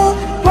little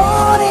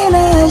more than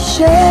I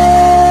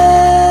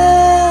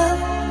share,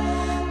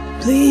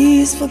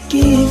 please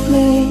forgive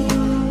me.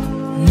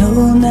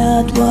 Know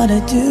not what I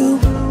do.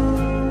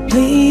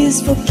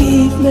 Please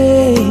forgive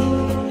me.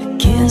 I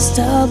can't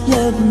stop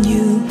loving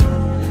you.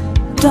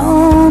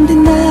 Don't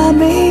deny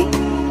me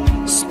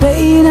this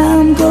pain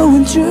I'm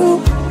going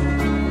through.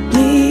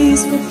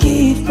 Please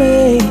forgive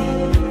me.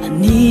 I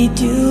need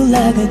you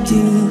like I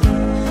do.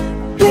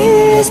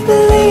 Please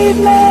believe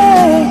me.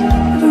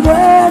 Every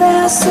word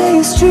I say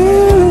is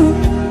true.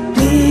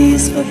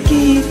 Please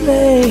forgive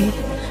me.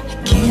 I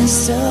can't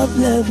stop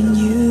loving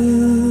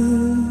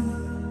you.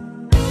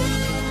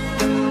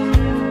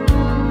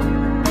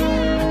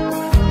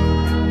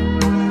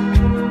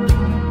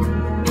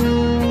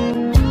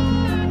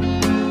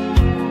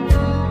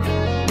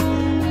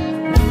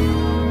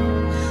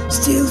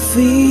 Still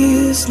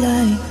feels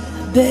like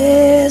the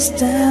best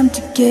time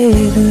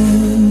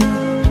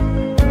together.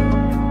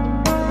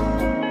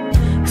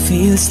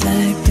 Feels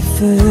like the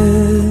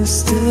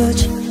first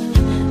touch.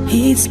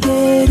 It's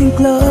getting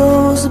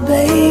closer,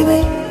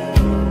 baby.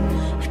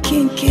 I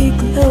can't get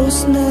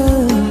close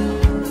enough.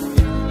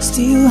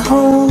 Still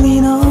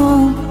holding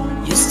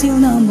on, you're still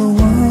number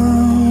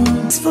one.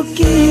 Please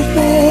forgive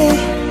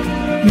me.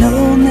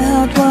 Know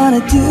not what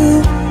I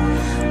do.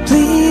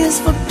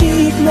 Please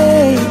forgive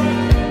me.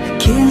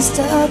 Can't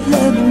stop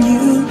loving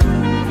you.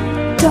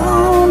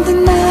 Don't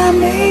deny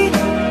me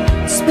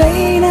this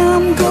pain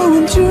I'm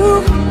going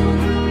through.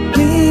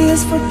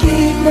 Please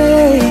forgive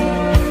me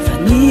if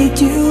I need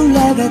you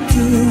like I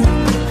do.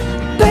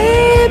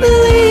 Baby,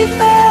 believe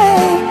me,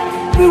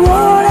 every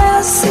word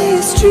I say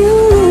is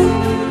true.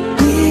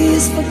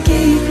 Please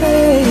forgive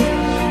me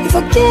if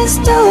I can't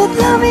stop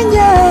loving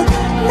you.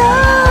 No,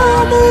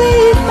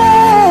 believe me,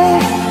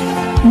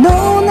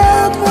 know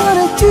not what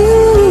I do.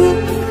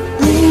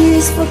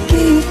 Please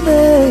forgive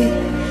me,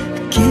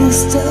 I can't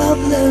stop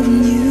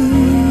loving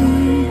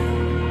you.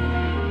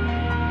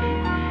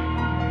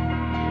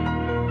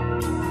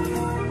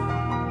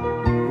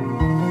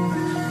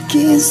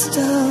 Can't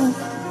stop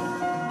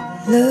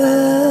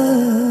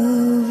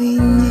loving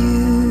you.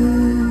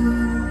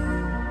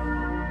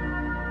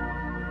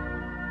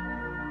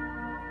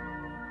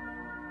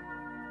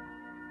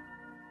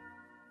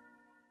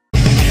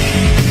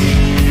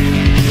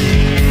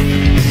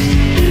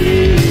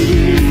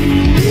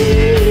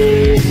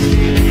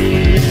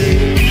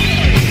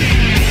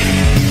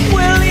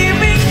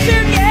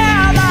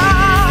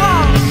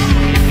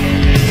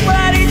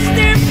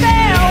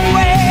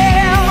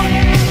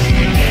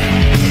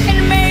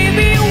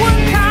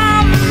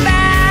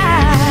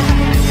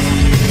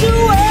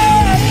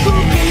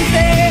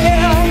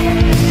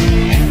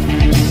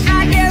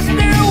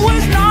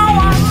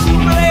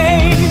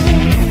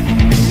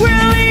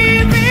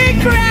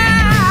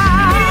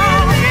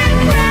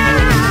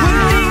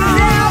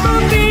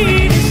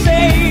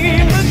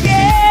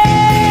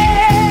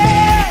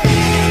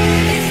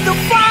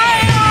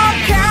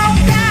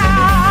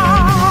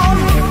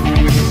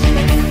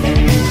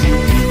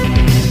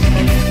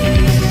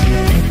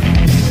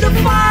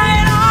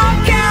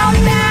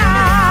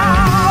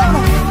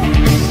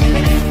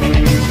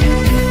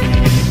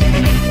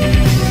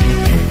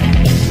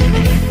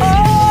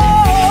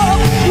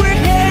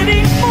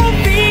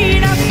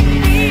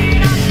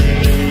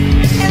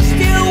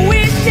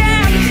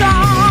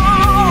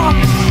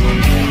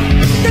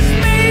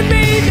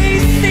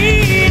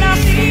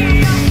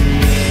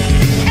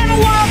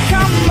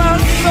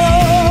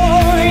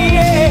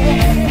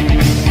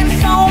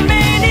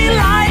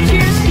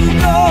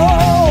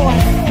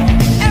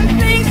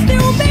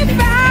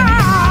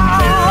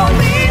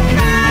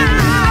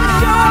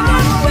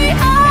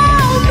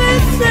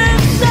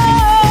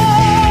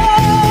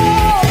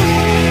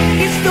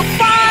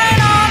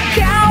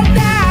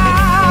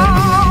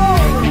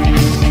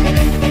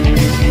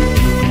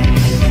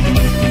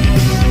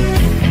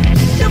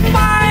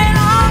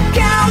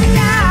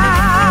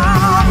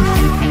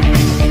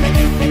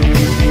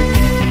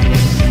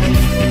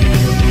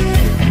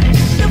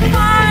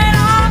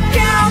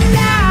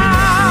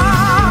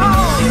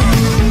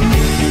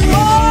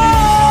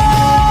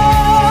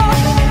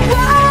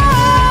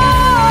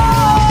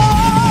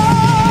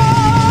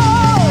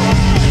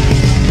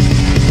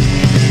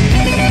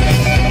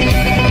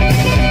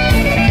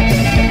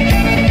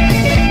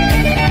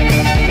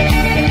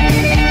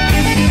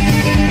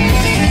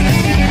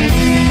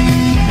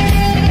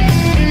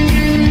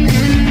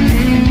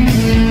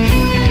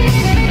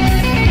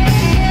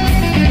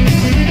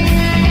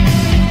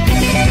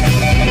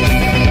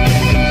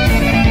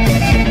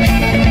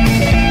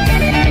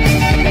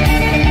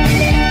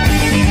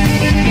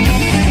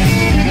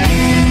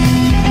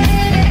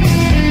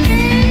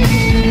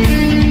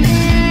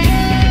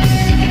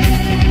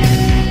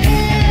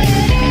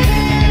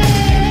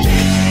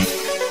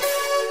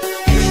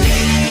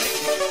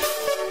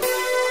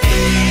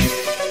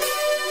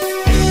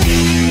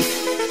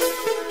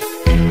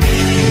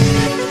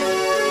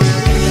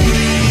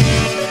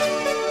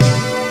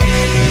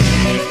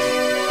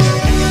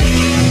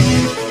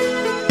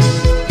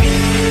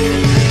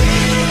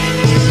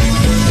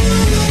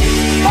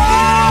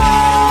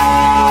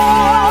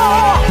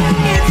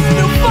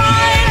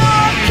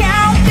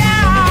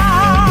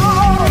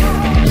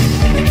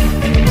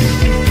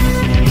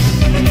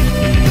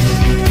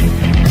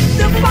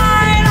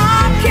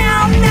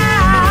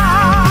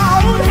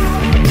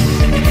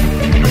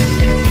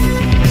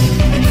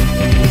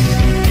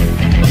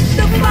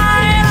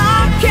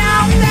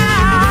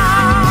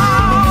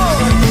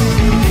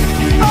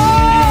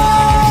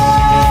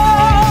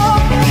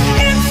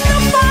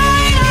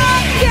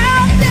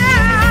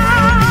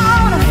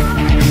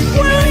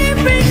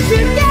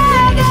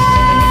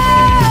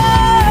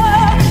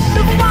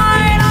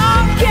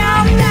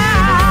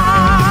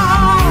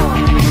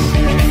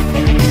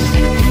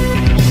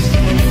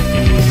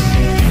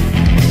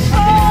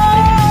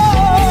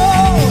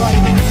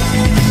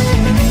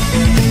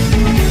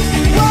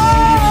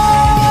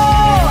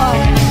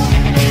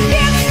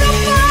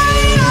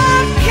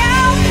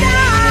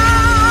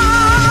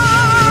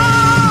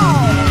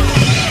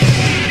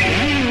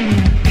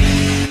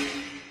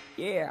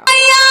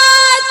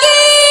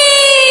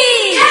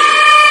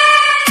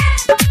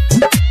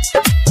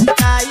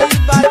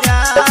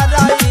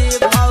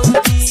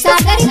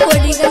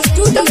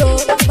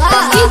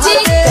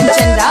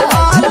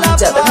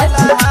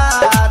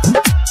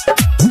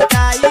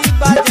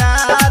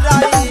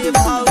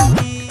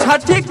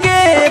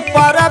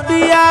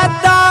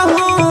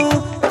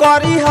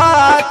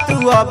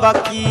 अब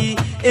की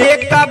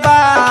एक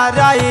बार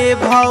ए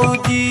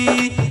भौजी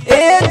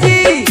ए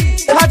जी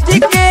छठ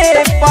के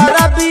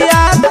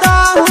परबिया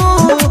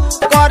ताहू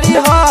करी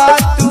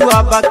तू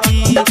अब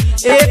की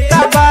एक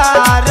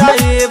बार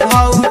ए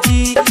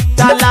भौजी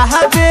तलाह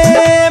दे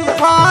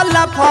फल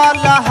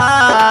फल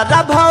हार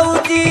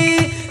भौजी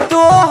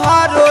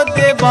तोहरो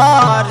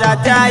देवर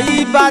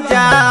जाई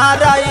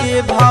बाजार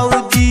ए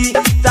भौजी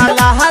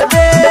तलाह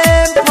दे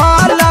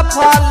फल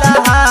फल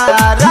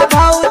हार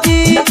भौजी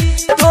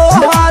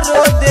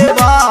तोहरो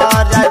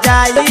देवर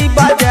जाई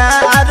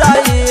बाजार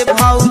ए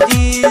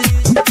भौजी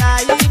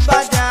जाई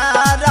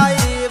बाजार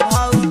ए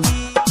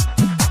भौजी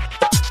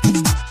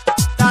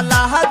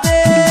तलाह दे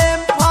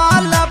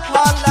फल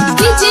फल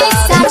BeeGees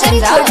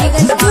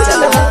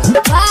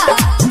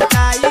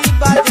जाई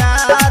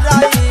बाजार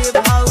ए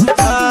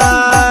भौजी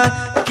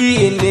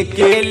किन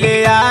के ले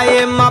आए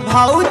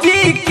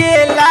भौजी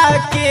केला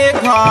के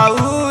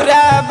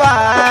घौरबा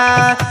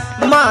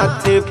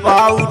माथे पा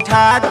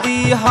उठा दी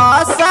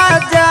हसा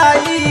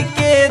जाई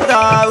के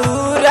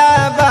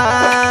दौरबा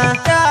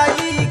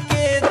जाई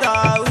के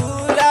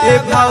दौरा ए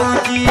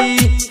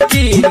भौजी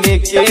किन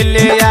के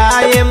ले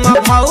आए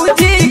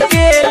भौजी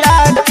केला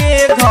के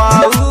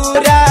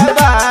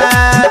घौरबा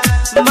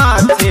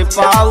माथे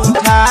पा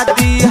उठा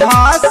दी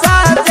हसा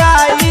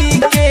जाई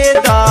के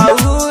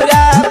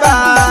दौरबा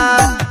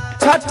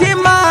छठी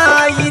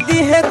माई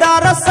दिहे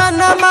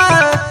दर्शनमा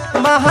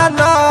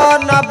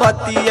महानन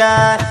बतिया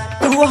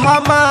तू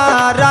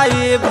हमारा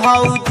ए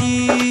भौजी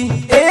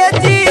ए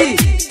जी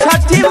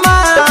छठी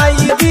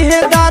माई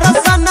दिहे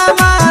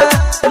दर्शनमा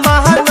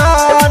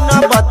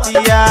महानन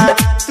बतिया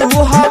तू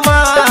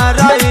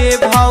हमारा ए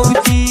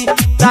भौजी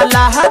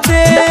तलाह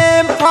दे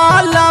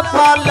फल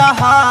फल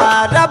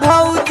हार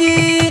भौजी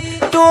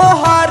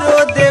तोहरो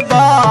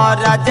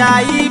देवर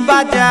जाई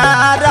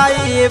बाजार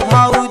ए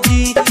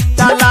भौजी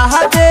तलाह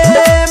दे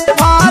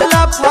फल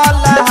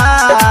फल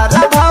हार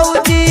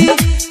भौजी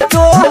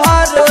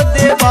तोहरो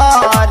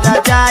देवर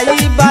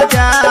जाई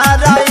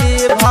बाजार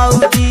ए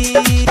भौजी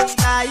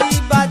जाई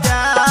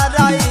बाजार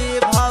ए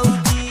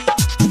भौजी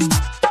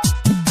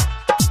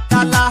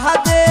तलाह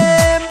दे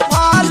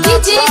फल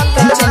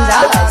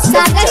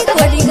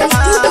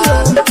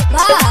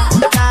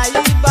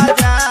जाई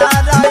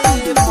बाजार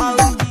ए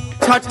भौजी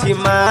छठी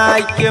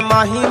माई के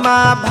महिमा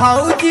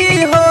भौजी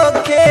हो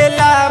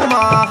खेला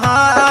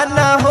महान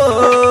हो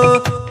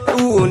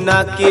ऊन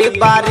के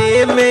बारे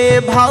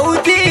में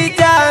भौजी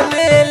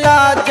जानेला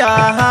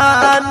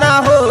जहान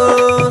हो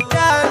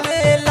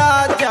जानेला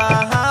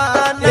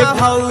जहान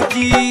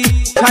भौजी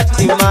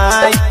छठी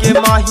माई के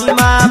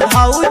महिमा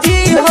भौजी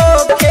हो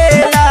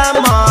खेला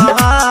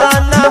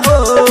महान हो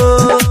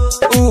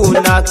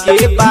ऊन के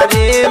बारे